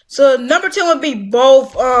strong. So number 10 would be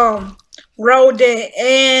both Rodan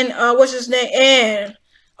and what's his name, and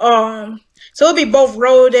so it'll be both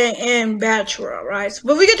Rodan and Bachelor, right? So,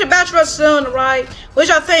 but we get to Bachelor soon, right? Which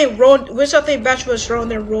I think Bachelor is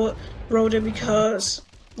stronger than Rodan, because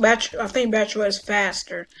I think Bachelor is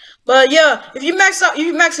faster. But yeah, if you max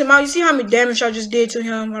him out, you see how many damage I just did to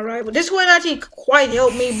him, alright? But this one actually quite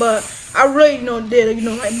helped me, but I really, you know, did, you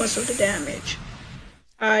know, like much of the damage.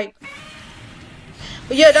 Alright.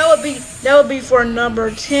 But yeah, that would be for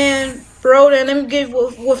number 10, Rodan. Let me give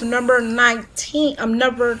with number 19.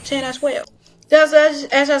 Number 10 as well.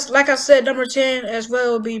 That's like I said, number 10 as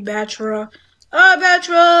well would be Bachelor.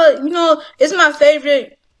 Bachelor, you know, it's my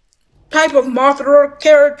favorite type of Mothra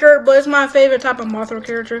character, but it's my favorite type of Mothra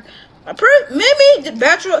character. Maybe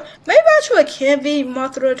Bachelor can be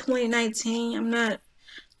Mothra 2019. I'm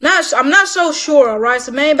not so sure. Alright,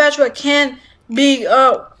 so maybe Bachelor can be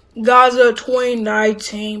Gaza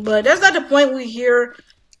 2019, but that's not the point we here.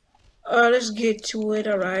 Let's get to it.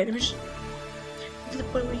 Alright, that's the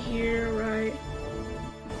point we here, right?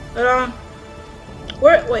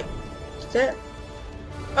 But wait, is that?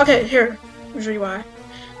 Okay, here. Let me show you why.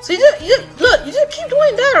 So you just keep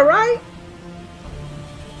doing that, alright?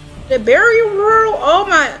 The barrier world, oh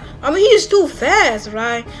my, I mean, he is too fast,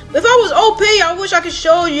 right? If I was OP, I wish I could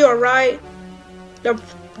show you, alright? The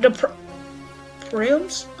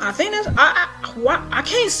Prims? I think that's, I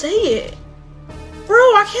can't say it. Bro,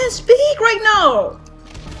 I can't speak right now.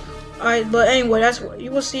 Alright, but anyway, that's what, you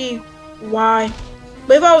will see why.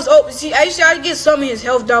 But if I was OP, see, I'd get some of his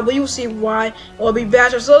health down, but you will see why it will be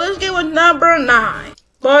better. So let's get with number 9.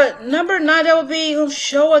 But number 9, that would be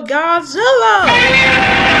Showa Godzilla.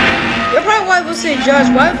 You're probably why would say, Josh,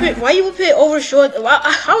 why you would pick over Showa?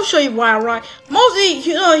 I'll show you why, right? Mostly,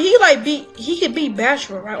 you know, he could beat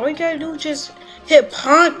Bachelor, right? All you gotta do is just hit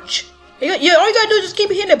punch. Yeah, all you gotta do is just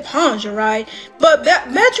keep hitting punch, alright? But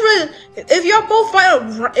Bachelor, if y'all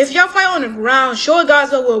fight on the ground, Showa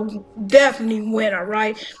Godzilla will definitely win,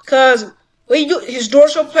 alright? Because his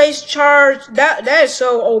dorsal plate charge, that is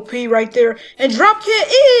so OP right there. And drop kick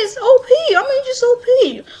is OP. I mean, just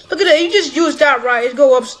OP. Look at that. You just use that right. It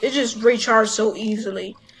just recharges so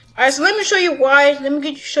easily. Alright, so let me show you why.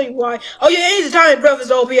 Show you why. Oh yeah, and his time breath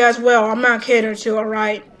is OP as well. I'm not kidding too,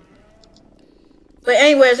 alright? But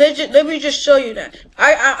anyways, let me just show you that.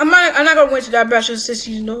 I'm not gonna win to that Bachelor since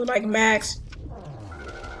you know, like max.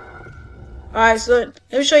 Alright, so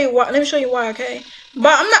let me show you why, okay?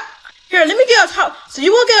 But I'm not. Here, let me get on top. So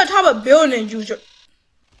you won't get on top of building, Did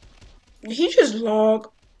he just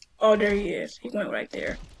log? Oh, there he is. He went right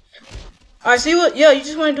there. Alright, see what? Yeah, you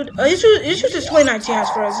just want to do. Let's use this 2019 as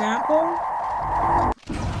for example.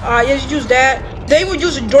 Alright, yeah, you use that. Then we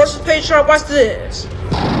use a dorsal plate chart. Watch this.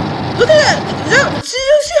 Look at that.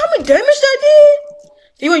 See how much damage that did?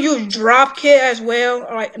 You want to use drop kick as well?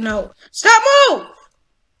 Alright, no. Stop move!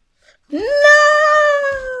 No!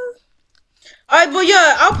 Alright, but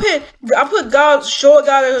yeah, I'll put Showa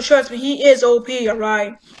Godzilla, trust me, he is OP,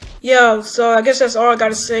 alright? Yeah, so I guess that's all I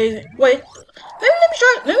gotta say. Wait, maybe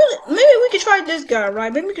we could try this guy,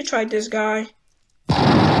 right? Maybe we could try this guy.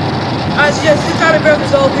 Alright, so yes, this kind of breath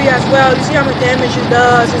is OP as well. You see how much damage it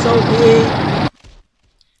does, it's OP.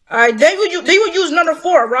 Alright, they would use number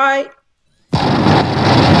 4, right?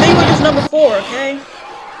 They would use number 4, okay?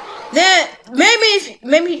 Then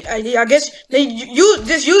maybe I guess they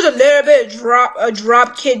just use a little bit of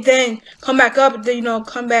drop kick, then come back up, then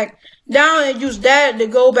come back down and use that to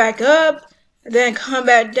go back up, then come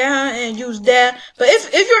back down and use that. But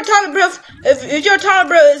if your atomic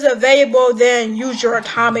breath is available, then use your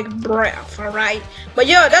atomic breath, alright? But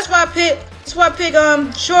yeah, that's why I pick Showa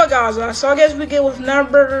Godzilla. So I guess we get with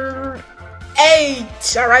number 8.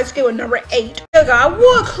 Alright, let's get with number 8. Yeah, I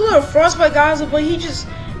would clear Frostbite guys, but he just,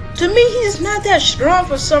 to me, he's not that strong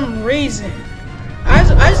for some reason. I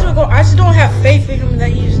just don't have faith in him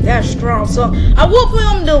that he's that strong. So I will put him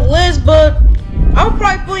on the list, but I'll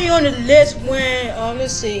probably put you on the list when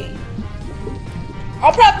let's see.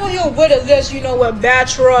 I'll probably put you with a list, you know, with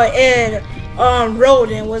Batra and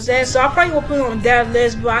Roden was that. So I probably will put him on that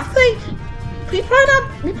list, but I think he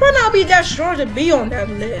probably not be that strong to be on that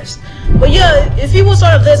list. But yeah, if he was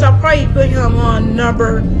on the list, I'll probably put him on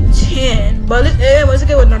number 10. But let's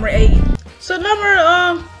get with number 8. So number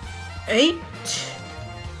 8.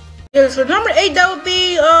 Yeah, so number 8 that would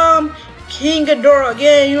be King Ghidorah.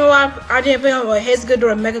 Again, you know what? I didn't put him on his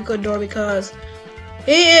Ghidorah, Mega Ghidorah because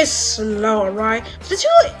he is slow, right? So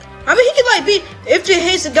I mean, he can like be if the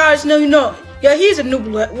hates the guys know, you know. Yeah, he's a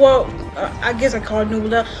noob. Well, I guess I call it noob.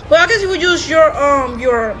 But I guess you would use your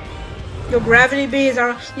gravity beams.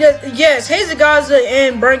 Yes, Hazy Gaza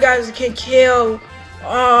and Burn Gaza can kill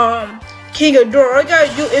King Ghidorah. All you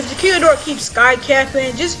gotta do, if the King Ghidorah keeps sky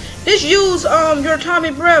capping, just use your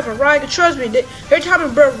atomic breath, alright? Trust me, your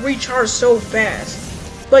atomic breath recharges so fast.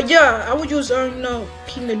 But yeah, I would use you know,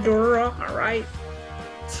 King Ghidorah, alright?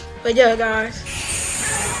 But yeah, guys.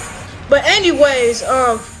 But anyways,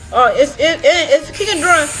 if King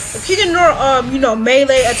Ghidorah, you know,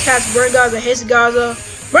 melee attacks Burn Gaza and Hazy Gaza,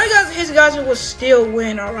 Burn Gaza and Hazy Gaza will still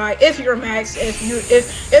win, alright? If you're max, if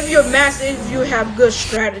you're max, if you have good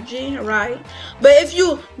strategy, alright? But if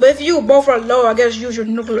you both are low, I guess use your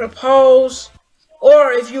nuclear pulse,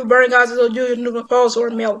 or if you Burn Gaza, will do your nuclear pulse or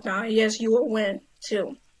meltdown. Yes, you will win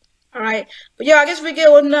too, alright? But yeah, I guess we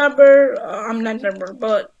get one number. I'm not number,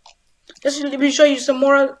 but just let me show you some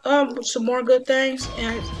more good things.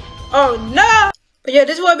 And oh no! But yeah,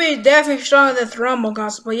 this will be definitely stronger than Thrumble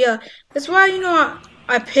Gossip. But yeah, that's why, you know,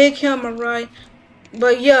 I pick him, alright.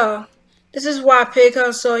 But yeah, this is why I pick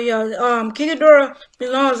him. So yeah, King Ghidorah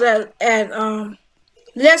belongs at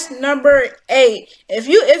list number 8. If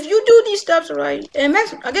you do these steps, alright, and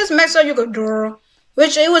I guess max out your Ghidorah,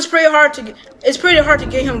 which it's pretty hard to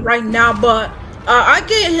get him right now, but I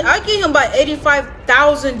get him by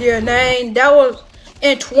 85,000 DNA. That was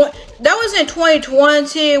in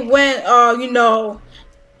 2020 when you know,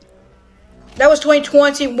 that was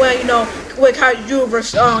 2020 when, you know, when KAIJU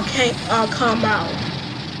versus come out.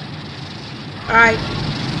 Alright.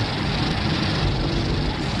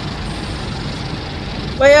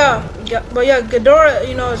 But yeah, Ghidorah,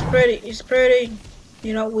 you know, is pretty,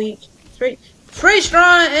 you know, weak. Pretty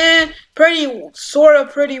strong and pretty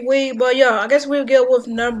weak. But yeah, I guess we'll get with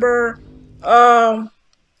number 7.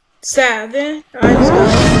 Alright, let's go.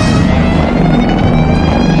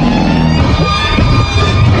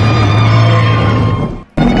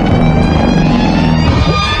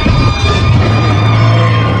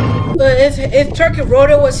 But if Turkey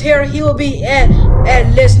Rotor was here, he will be at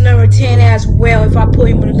list number 10 as well. If I put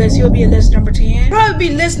him on the list, he'll be at list number 10. Probably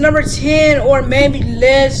be list number 10 or maybe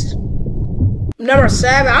list number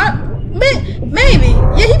 7. Maybe.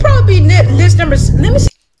 Yeah, he probably be list number. Let me see.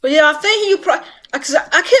 But yeah, I think he probably. Cause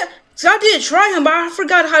I can't. Cause I did try him, but I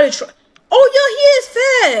forgot how to try. Oh yeah, he is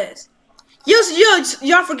fast. Yes,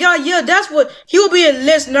 y'all forgot. Yeah, that's what he will be in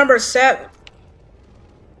list number 7.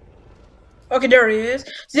 Okay, there he is.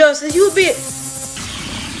 So he would be.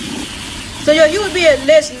 So yeah, he would be at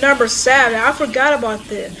list number 7. I forgot about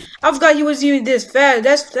this. I forgot he was even this fast.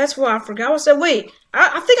 That's why I forgot. I said, wait,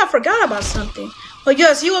 I think I forgot about something. But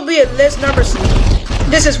yes, he will be at list number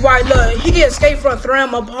 7. This is why, look, he can escape from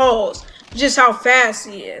Thrumble Pulse. Just how fast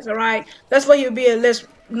he is, alright? That's why he'll be at list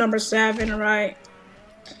number 7, alright?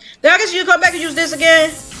 Then I guess you come back and use this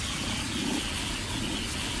again.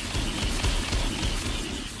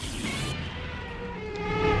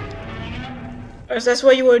 That's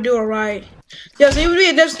what you would do, alright? Yeah, so he would be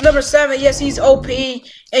at list number 7. Yes, he's OP.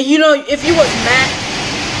 And you know, if you was max,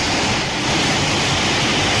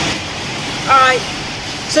 alright.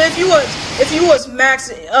 So if you was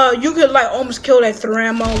max, you could like almost kill that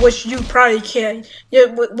Thrumble, which you probably can.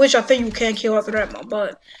 Yeah, which I think you can kill a Thrumble.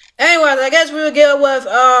 But anyways, I guess we will get with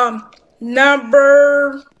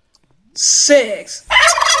number 6.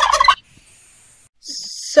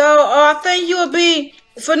 So I think you would be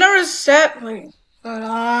for number 7. Wait.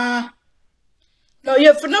 No,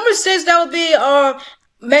 yeah, for number 6 that would be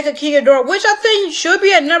Mecha King Ghidorah, which I think should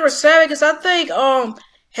be at number 7 because I think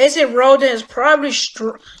Heisei Roden is probably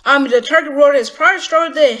the Turkey Roden is probably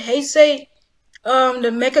stronger than Heisei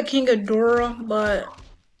the Mecha King Ghidorah, but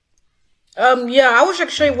yeah, I wish I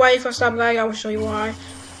could show you why. If I stop lagging, I will show you why.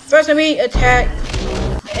 First, let me attack,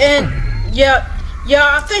 and yeah, Yeah,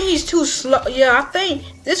 I think he's too slow. Yeah, I think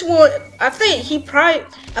this one. I think he probably.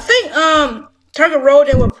 I think Turkey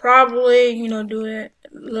Roden would probably do it.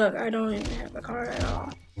 Look, I don't even have a car at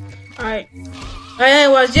all. All right.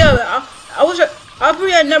 Anyways, yeah, I wish I'll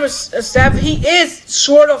put at number 7. He is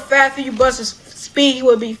sort of fast. If you bust his speed, he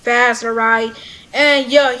would be faster, right?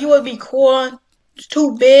 And yeah, he would be cool. It's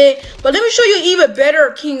too big. But let me show you even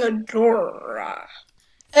better King Ghidorah.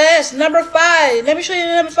 As number 5. Let me show you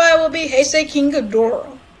number 5 will be Heisei King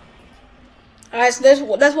Ghidorah. Alright, so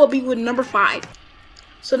that's what be with number 5.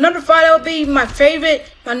 So number 5 that would be my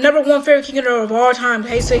number 1 favorite King Ghidorah of all time,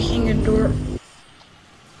 Heisei King Ghidorah.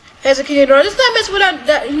 Heisei King Ghidorah. Let's not mess with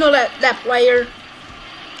that player.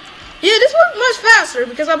 Yeah, this one's much faster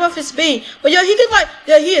because I buff his speed. But yo, he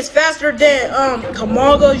is faster than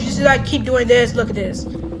Kamago. You see, like keep doing this. Look at this.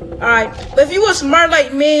 Alright, but if you were smart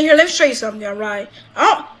like me, here, let me show you something, alright?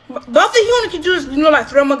 But I think he only can do this, like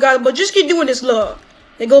throw my guys, but just keep doing this, look.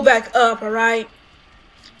 They go back up, alright?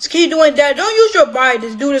 Just keep doing that. Don't use your body,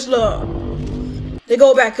 just do this, look. They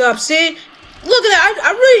go back up, see? Look at that,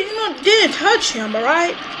 I really, didn't touch him,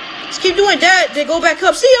 alright? Just keep doing that, they go back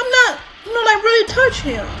up. See, I'm not, like really touch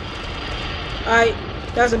him. Alright,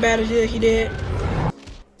 that's a bad idea he did.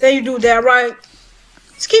 Then you do that, right?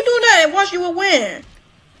 Just keep doing that and watch you will win.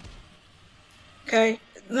 Okay,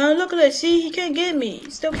 now look at that. See, he can't get me. He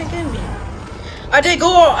still can't get me. They go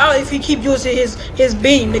all out if you keep using his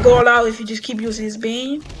beam. They go all out if you just keep using his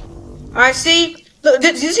beam. Alright, see? Look,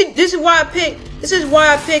 this is why I pick. This is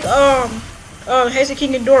why I pick Heisei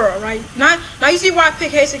King Ghidorah, right? Now you see why I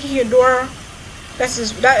pick Heisei King Ghidorah?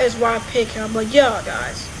 That is why I pick him. But yeah,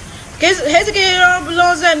 guys, Heisei King Ghidorah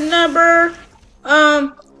belongs at number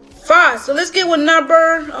 5. So let's get with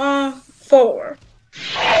number 4.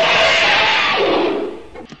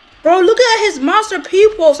 Bro, look at his monster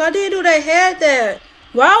pupils. I didn't know they had that.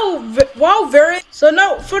 Wow, very. So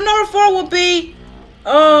no, for number 4 would be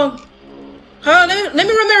let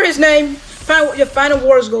me remember his name. Final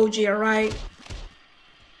Wars Goji, alright?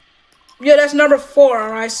 Yeah, that's number 4,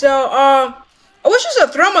 alright? So I wish you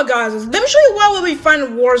said Throma guys. Let me show you why would be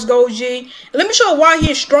Final Wars Goji. Let me show you why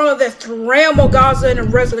he's stronger than Thramo Gaza and the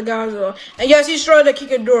rest of the Gaza. And yes, he's stronger than King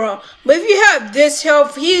Ghidorah. But if you have this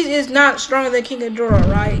health, he is not stronger than King Ghidorah,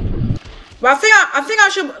 right? But I think I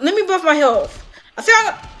should let me buff my health. I'll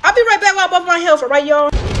be right back while I buff my health, alright, y'all?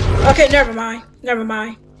 Okay, never mind.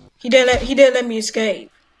 He didn't let me escape.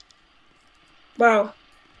 Wow.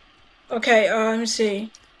 Okay, let me see.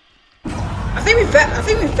 I think we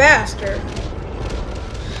faster.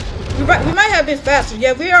 We might have been faster.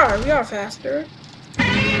 Yeah, we are faster.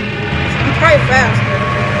 We're probably faster.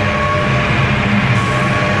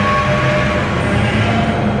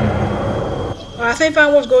 I think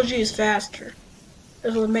Final Wars Goji is faster.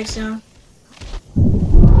 That's what makes him.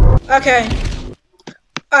 Okay.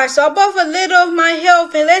 Alright, so I'll buff a little of my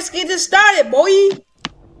health and let's get this started, boy.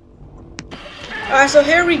 Alright, so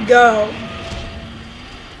here we go.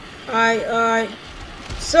 Alright.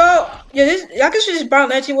 So, yeah, I guess this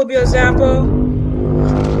Bounty would be an example.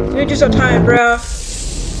 You use your atomic breath.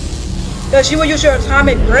 Yeah, she will use your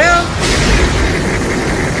atomic breath.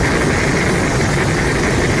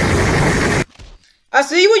 I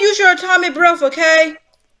see you will use your atomic breath, okay?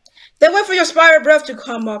 Then wait for your spiral breath to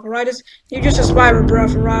come up, alright? You use your spiral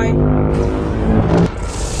breath, alright?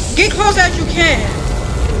 Get close as you can.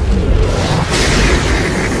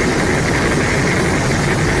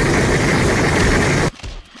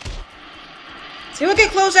 See, we'll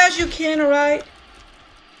get close as you can, alright?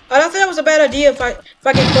 I don't think that was a bad idea if I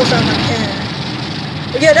get close as I can.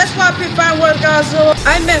 But yeah, that's why I picked Final Wars Godzilla.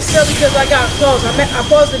 I messed up because I got close. I'm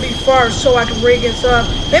supposed to be far so I can rig it up.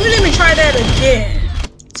 Let me try that again.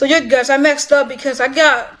 So yeah, guys, I messed up because I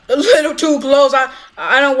got a little too close. I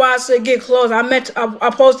don't know why I said get close. I'm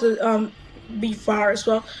supposed to be far as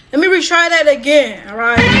well. Let me retry that again. All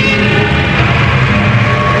right.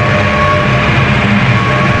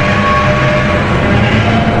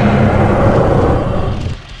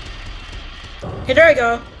 Okay, there we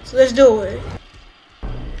go. So let's do it.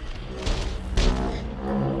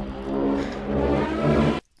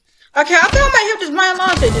 Okay, I think I might hit this Mayan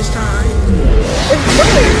launcher this time. It's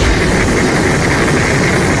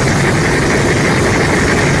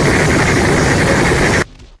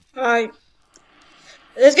low. Alright.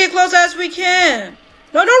 Let's get close as we can.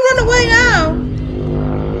 No, don't run away now.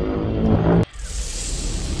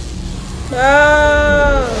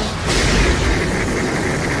 No.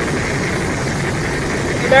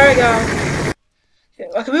 Okay, there we go.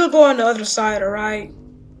 Okay, we'll go on the other side, alright?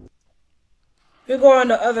 We'll go on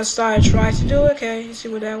the other side, try to do it. Okay, you see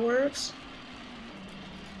what that works.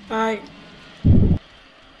 Alright.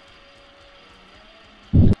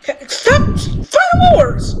 Stop fighting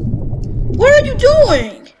wars! What are you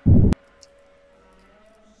doing?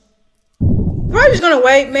 Probably just gonna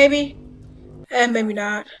wait, maybe. And maybe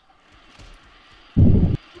not.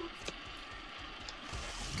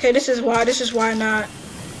 Okay, this is why not.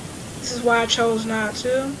 This is why I chose not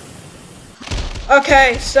to.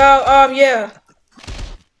 Okay, so yeah.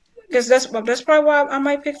 Guess that's probably why I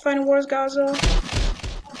might pick Fighting Wars Godzilla.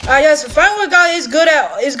 Yes, Fighting Wars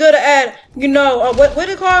Godzilla is good at you know what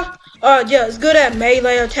it called? Yeah, it's good at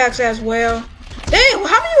melee attacks as well. Dang, how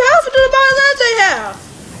many health do the Biolante have?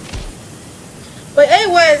 But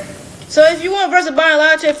anyway, so if you want versus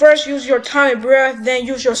Biolante, first use your Atomic Breath, then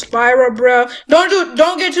use your Spiral Breath.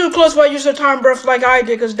 Don't get too close while you use your Atomic Breath like I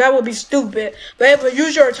did, because that would be stupid. But if you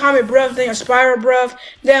use your Atomic Breath, then your Spiral Breath,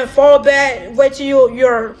 then fall back, wait till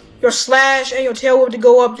your slash and your tail whip to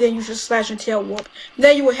go up, then use your slash and tail whip.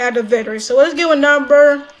 Then you will have the victory. So let's get with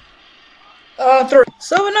number 3.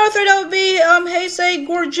 So with number 3, that would be Heisei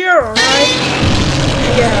Gorjiro, right?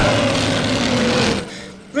 Yeah.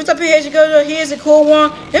 First I pick Heisei Gorjiro. He is a cool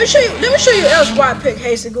one. Let me show you else why I pick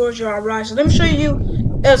Heisei Gorjiro, alright? So let me show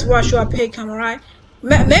you else why should I pick him, alright?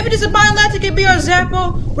 Maybe this is Biolante could be an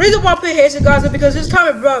example. Reason why I pick Heisei Gorjiro because his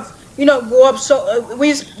Atomic Breath, you know, go up so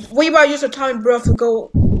we about use Atomic Breath to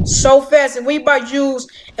go so fast, and we about use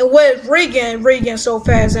and with Regan so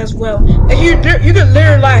fast as well. And you can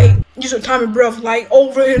literally like use Atomic Breath like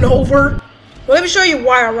over and over. But let me show you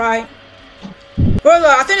why, alright? Well,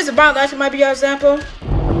 I think this is Biolante might be an example.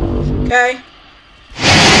 Okay.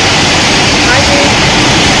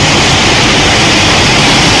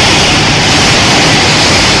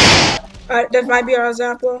 Alright, that might be our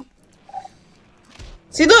example.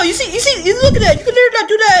 See, look, you look at that. You can literally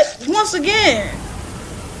do that once again.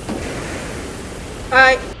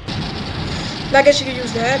 Alright. I guess you could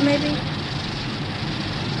use that, maybe.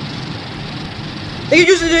 They could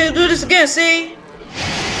use it to do this again, see?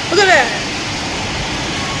 Look at that.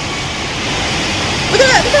 Look at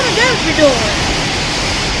that. Look how much damage we're doing.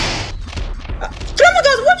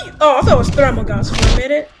 Thermoguns, what do you... Oh, I thought it was Thermoguns for a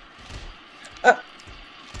minute.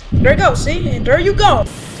 There you go, see? And there you go.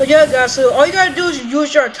 So yeah, guys, so all you gotta do is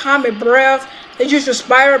use your Atomic Breath, then use your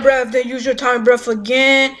Spiral Breath, then use your Atomic Breath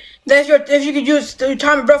again. Then if you could use the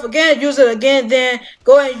Atomic Breath again, use it again, then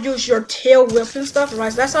go ahead and use your Tail Whip and stuff,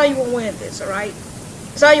 right? So that's how you will win this, alright?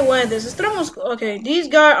 That's how you win this. It's almost... Okay, these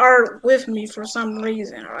guys are with me for some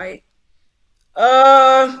reason, alright?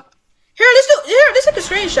 Here, let's take a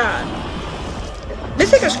screenshot.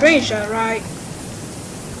 Let's take a screenshot, right?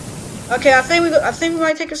 Okay, I think we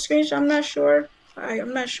might take a screenshot. I'm not sure.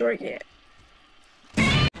 I'm not sure yet.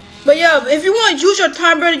 But yeah, if you want to use your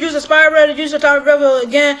Atomic Breath, use the Spiral Breath, use the Atomic Breath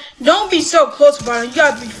again, don't be so close about it. You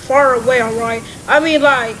gotta be far away, alright? I mean,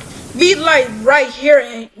 like, be like right here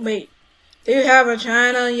and wait. Do you have a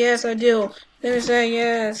China? Yes, I do. Let me say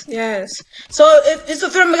yes, yes. So if the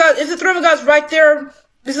Thermoguns right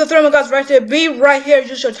there, be right here.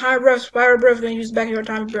 Use your Atomic Breath, Spiral Breath, then use back your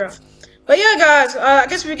Atomic Breath. But yeah, guys, I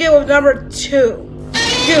guess we get with number 2.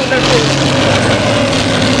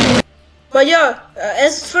 But yeah,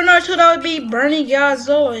 as for number 2, that would be Burning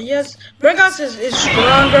Godzilla. Yes, Burning Godzilla is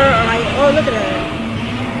stronger. Like, oh, look at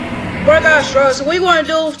that. Burning Godzilla is stronger. So what you want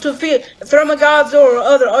to do to defeat Thermogodzilla or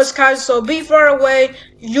other Kaiju? So be far away.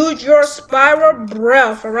 Use your Spiral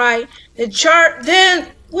Breath. Alright. Then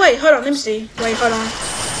wait, hold on. Let me see. Wait, hold on.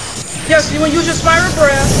 Yes, you want to use your Spiral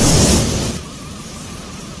Breath.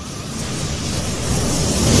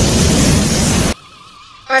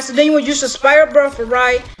 Alright, so then you would use the Spiral Breath,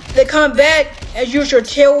 right? Then come back and use your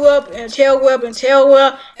Tail Whip and Tail Whip and Tail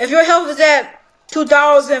Whip. If your health is at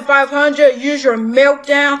 2,500, use your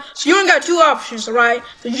Meltdown. So you only got 2 options, right?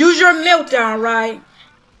 So use your Meltdown, right?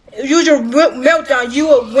 Use your Meltdown, you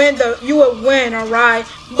will win, alright?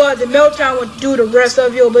 But the Meltdown will do the rest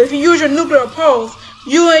of you. But if you use your Nuclear Pulse,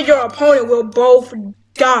 you and your opponent will both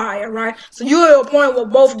die, alright? So you and your opponent will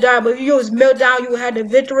both die, but if you use Meltdown, you will have the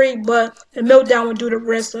victory, but the Meltdown will do the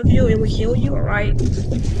rest of you. It will heal you, alright?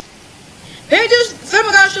 Maybe this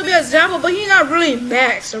Thermogun should be an example, but he's not really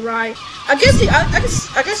max, alright? I guess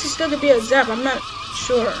he still could be an example. I'm not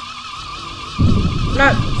sure.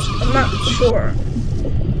 I'm not sure.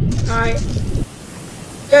 Alright.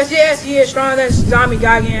 Yes, he is stronger than Zombie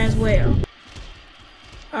Gigan as well.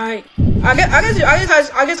 Alright. I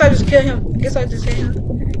guess I just kill him. I guess I just hit him.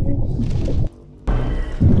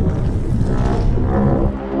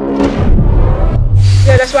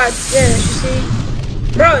 Yeah, that's why. Yeah, you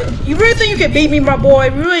see, bro. You really think you can beat me, my boy?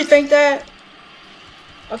 You really think that?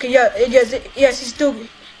 Okay, yeah, yes.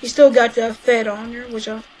 He still got the Fed on here, which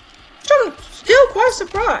I'm still quite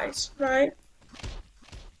surprised, right?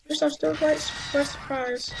 I'm still quite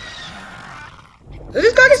surprised.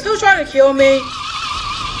 This guy is still trying to kill me.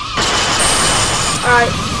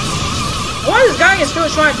 Alright. Why this guy is still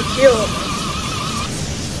trying to kill me?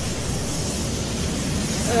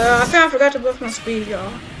 I think I forgot to buff my speed,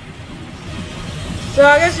 y'all. So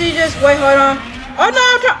I guess he just wait, hold on. Oh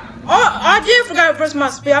no, I did forget to press my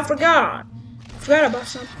speed. I forgot about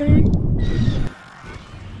something.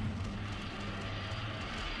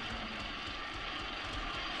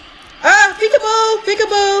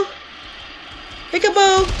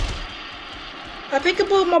 Peekaboo.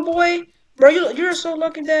 Peekaboo, my boy. Bro, you're so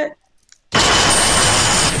lucky that.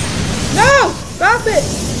 No! Stop it!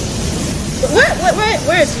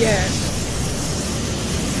 Where's he at?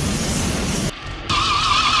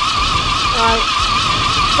 Alright.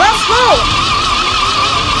 Slow!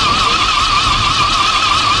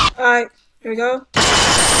 Alright, here we go. Look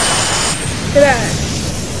at that.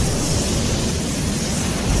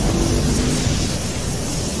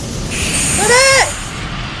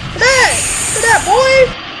 Look at that,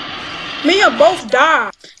 boy! Me and both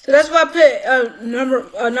died. So that's why I put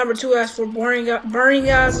number 2 as for burning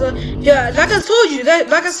guys. Yeah, like I told you,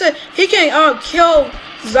 like I said, he can kill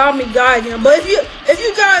zombie guy again. But if you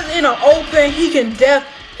guys in the open, he can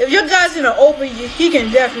if your guys in the open, he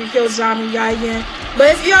can definitely kill zombie guy again.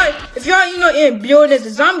 But if y'all in buildings, the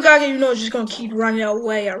zombie guy again, is just gonna keep running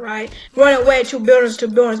away, alright? Running away to buildings.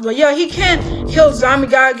 But yeah, he can't kill zombie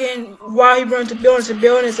guy again while he runs to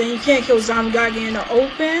buildings, and he can't kill zombie guy again in the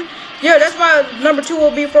open. Yeah, that's why number 2 will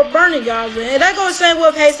be for burning Gaza, and that goes the same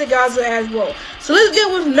with hasted Gaza as well. So let's get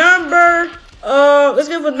with number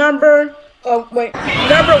number 1.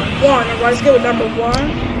 Alright, let's get with number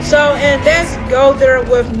 1. So and let's go there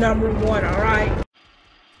with number 1. Alright.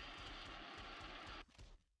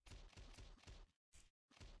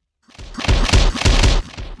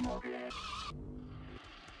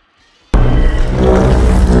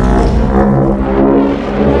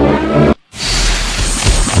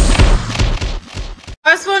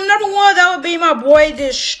 As for number 1, that would be my boy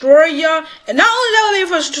Destroyer, and not only that would be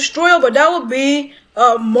for Destroyer, but that would be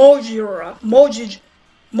Mojira.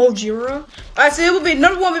 Alright, so it would be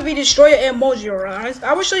number 1 would be Destroyer and Mojira.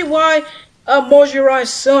 I will show you why Mojira is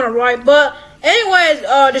soon, alright? But anyways,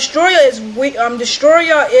 Destroyer is weak.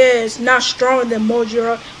 Destroyer is not stronger than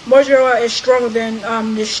Mojira. Mojira is stronger than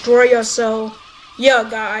Destroyer. So yeah,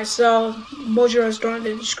 guys. So Mojira is stronger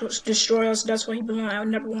than Destroyer. So that's why he belongs at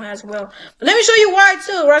number 1 as well. But let me show you why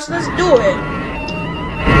too. Right? So let's do it.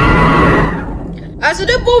 So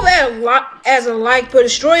they're both as alike, but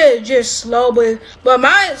Destroyer is just slow. But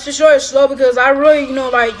my Destroyer is slow because I really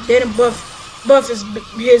didn't buff his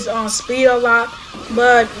speed a lot.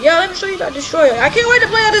 But yeah, let me show you that Destroyer. I can't wait to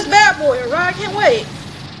play on this bad boy, right? I can't wait.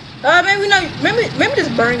 Maybe this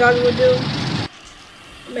burn guy will do.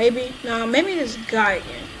 Maybe this guy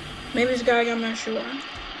again. Maybe this guy again, I'm not sure.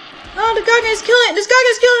 No, the guy gets killing. This guy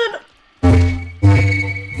gets killing.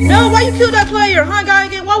 No, why you kill that player? Huh, guy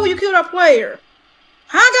again? Why would you kill that player?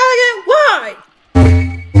 Huh, guy again? Why?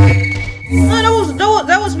 No,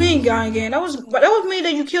 that was me, guy again. That was me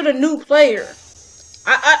that you killed a new player.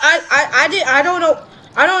 I don't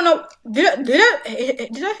know. Did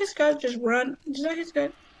I his guy just run? Did I his guy?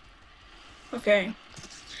 Okay.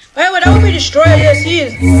 Anyway, that would be Destroyer. Yes,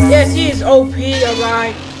 he is OP,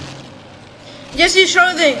 alright. Yes, he's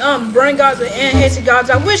stronger than Burning Gods and Hasted Gods.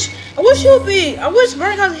 I wish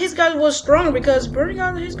Burning Gods and his guys was stronger, because Burning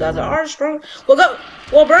Gods and his guys are strong. Well,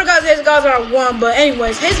 Burning Gods and his guys are 1, but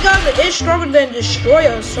anyways, his guys is stronger than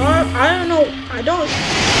Destroyer. So I don't know. I don't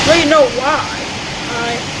really know why.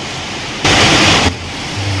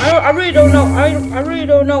 I really don't know. I really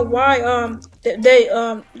don't know why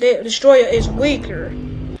the Destroyer is weaker.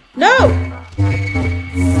 No!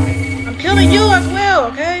 I'm killing you as well,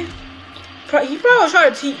 okay? He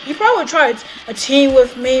probably tried a team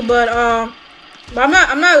with me, but I'm not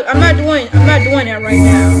doing that right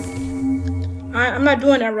now. I'm not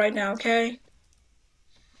doing that right now, okay?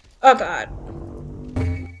 Oh god.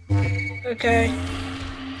 Okay.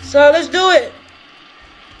 So let's do it.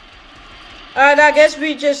 Alright, I guess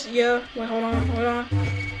we just wait, hold on.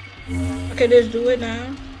 Okay, let's do it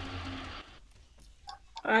now.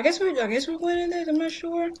 I guess we went in this, I'm not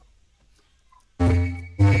sure.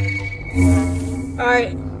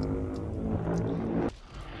 Alright,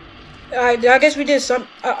 I guess we did some.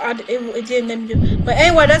 It didn't let me do. But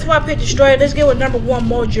anyway, that's why I picked Destroyer. Let's get with number 1,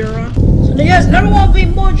 Mojira. So yes, number 1 will be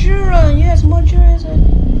Mojira. Yes, Mojira is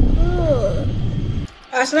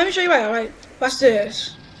Alright, so let me show you right. Alright, watch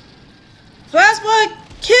this. Fast boy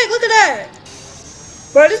kick. Look at that.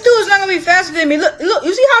 Bro, this dude is not gonna be faster than me. Look.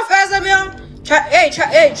 You see how fast I am?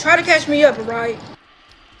 Try to catch me up, alright?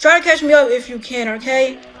 Try to catch me up if you can,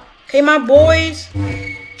 okay? Okay, my boys.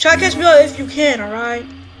 Try to catch me up if you can, alright?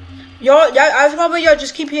 I was hoping y'all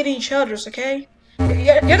just keep hitting each other's, okay?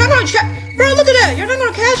 You're not gonna bro, look at that! You're not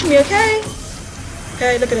gonna catch me, okay?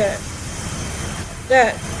 Okay, look at that.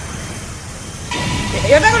 That.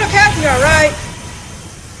 You're not gonna catch me, alright?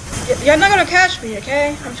 You're not gonna catch me,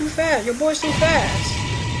 okay? I'm too fast. Your boy's too fast.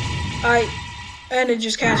 Alright. And it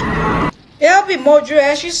just catch me. It'll be more drill.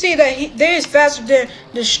 As you see that they is faster than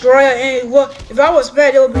Destroyer, and well, if I was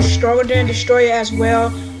bad, it would be stronger than Destroyer as well.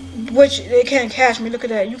 Which they can't catch me. Look at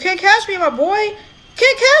that. You can't catch me, my boy. You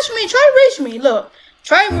can't catch me. Try to reach me. Look.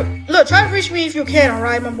 Try to reach me if you can,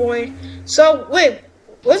 alright, my boy. So wait,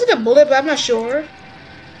 was it a bullet? But I'm not sure.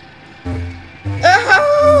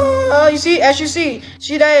 Oh, you see, as you see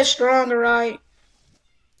that is stronger, right?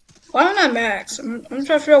 Why don't I max? I'm trying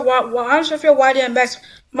to figure out why. I'm trying to figure out why I didn't max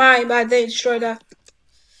my they destroyed that.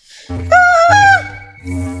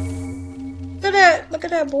 Look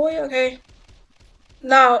at that, boy. Okay.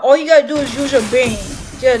 Now all you gotta do is use your beam.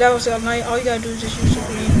 Yeah, that was night. All you gotta do is just use your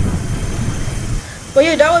beam. But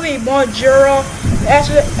yeah, that would be more Juro. That's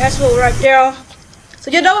what right there. So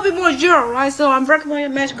yeah, that would be more Juro, right? So I'm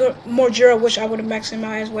recommending max more Juro, which I would have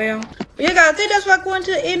maximized as well. But yeah, guys, I think that's what I'm going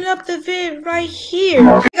to end up the vid right here.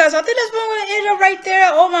 Okay, guys, I think that's what I'm going to end up right there.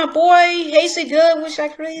 Oh, my boy, Hasty Good, which I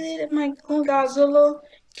created my own Godzilla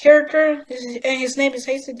character, and his name is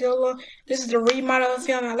Hasty Dilla. This is the remodel of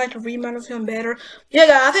him. I like the remodel of him better. Yeah,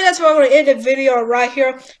 guys, I think that's what I'm going to end the video right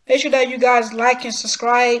here. Make sure that you guys like and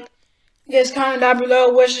subscribe. Just comment down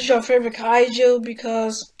below which is your favorite kaiju,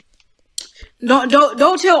 because don't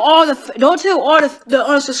tell all the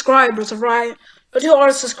unsubscribers, alright? Don't tell all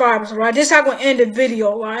the subscribers, alright? This is how I'm gonna end the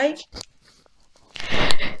video, alright?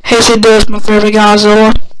 Hasty Dilla is my favorite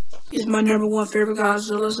Godzilla. He's my #1 favorite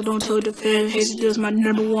Godzilla, so don't tell the fans. Hasty Dilla is my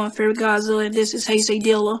 #1 favorite Godzilla, and this is Hasty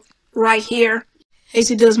Dilla right here.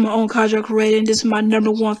 Hasty Dilla is my own kaiju created, and this is my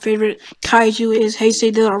 #1 favorite kaiju is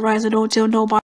Hasty Dilla, alright? So don't tell nobody.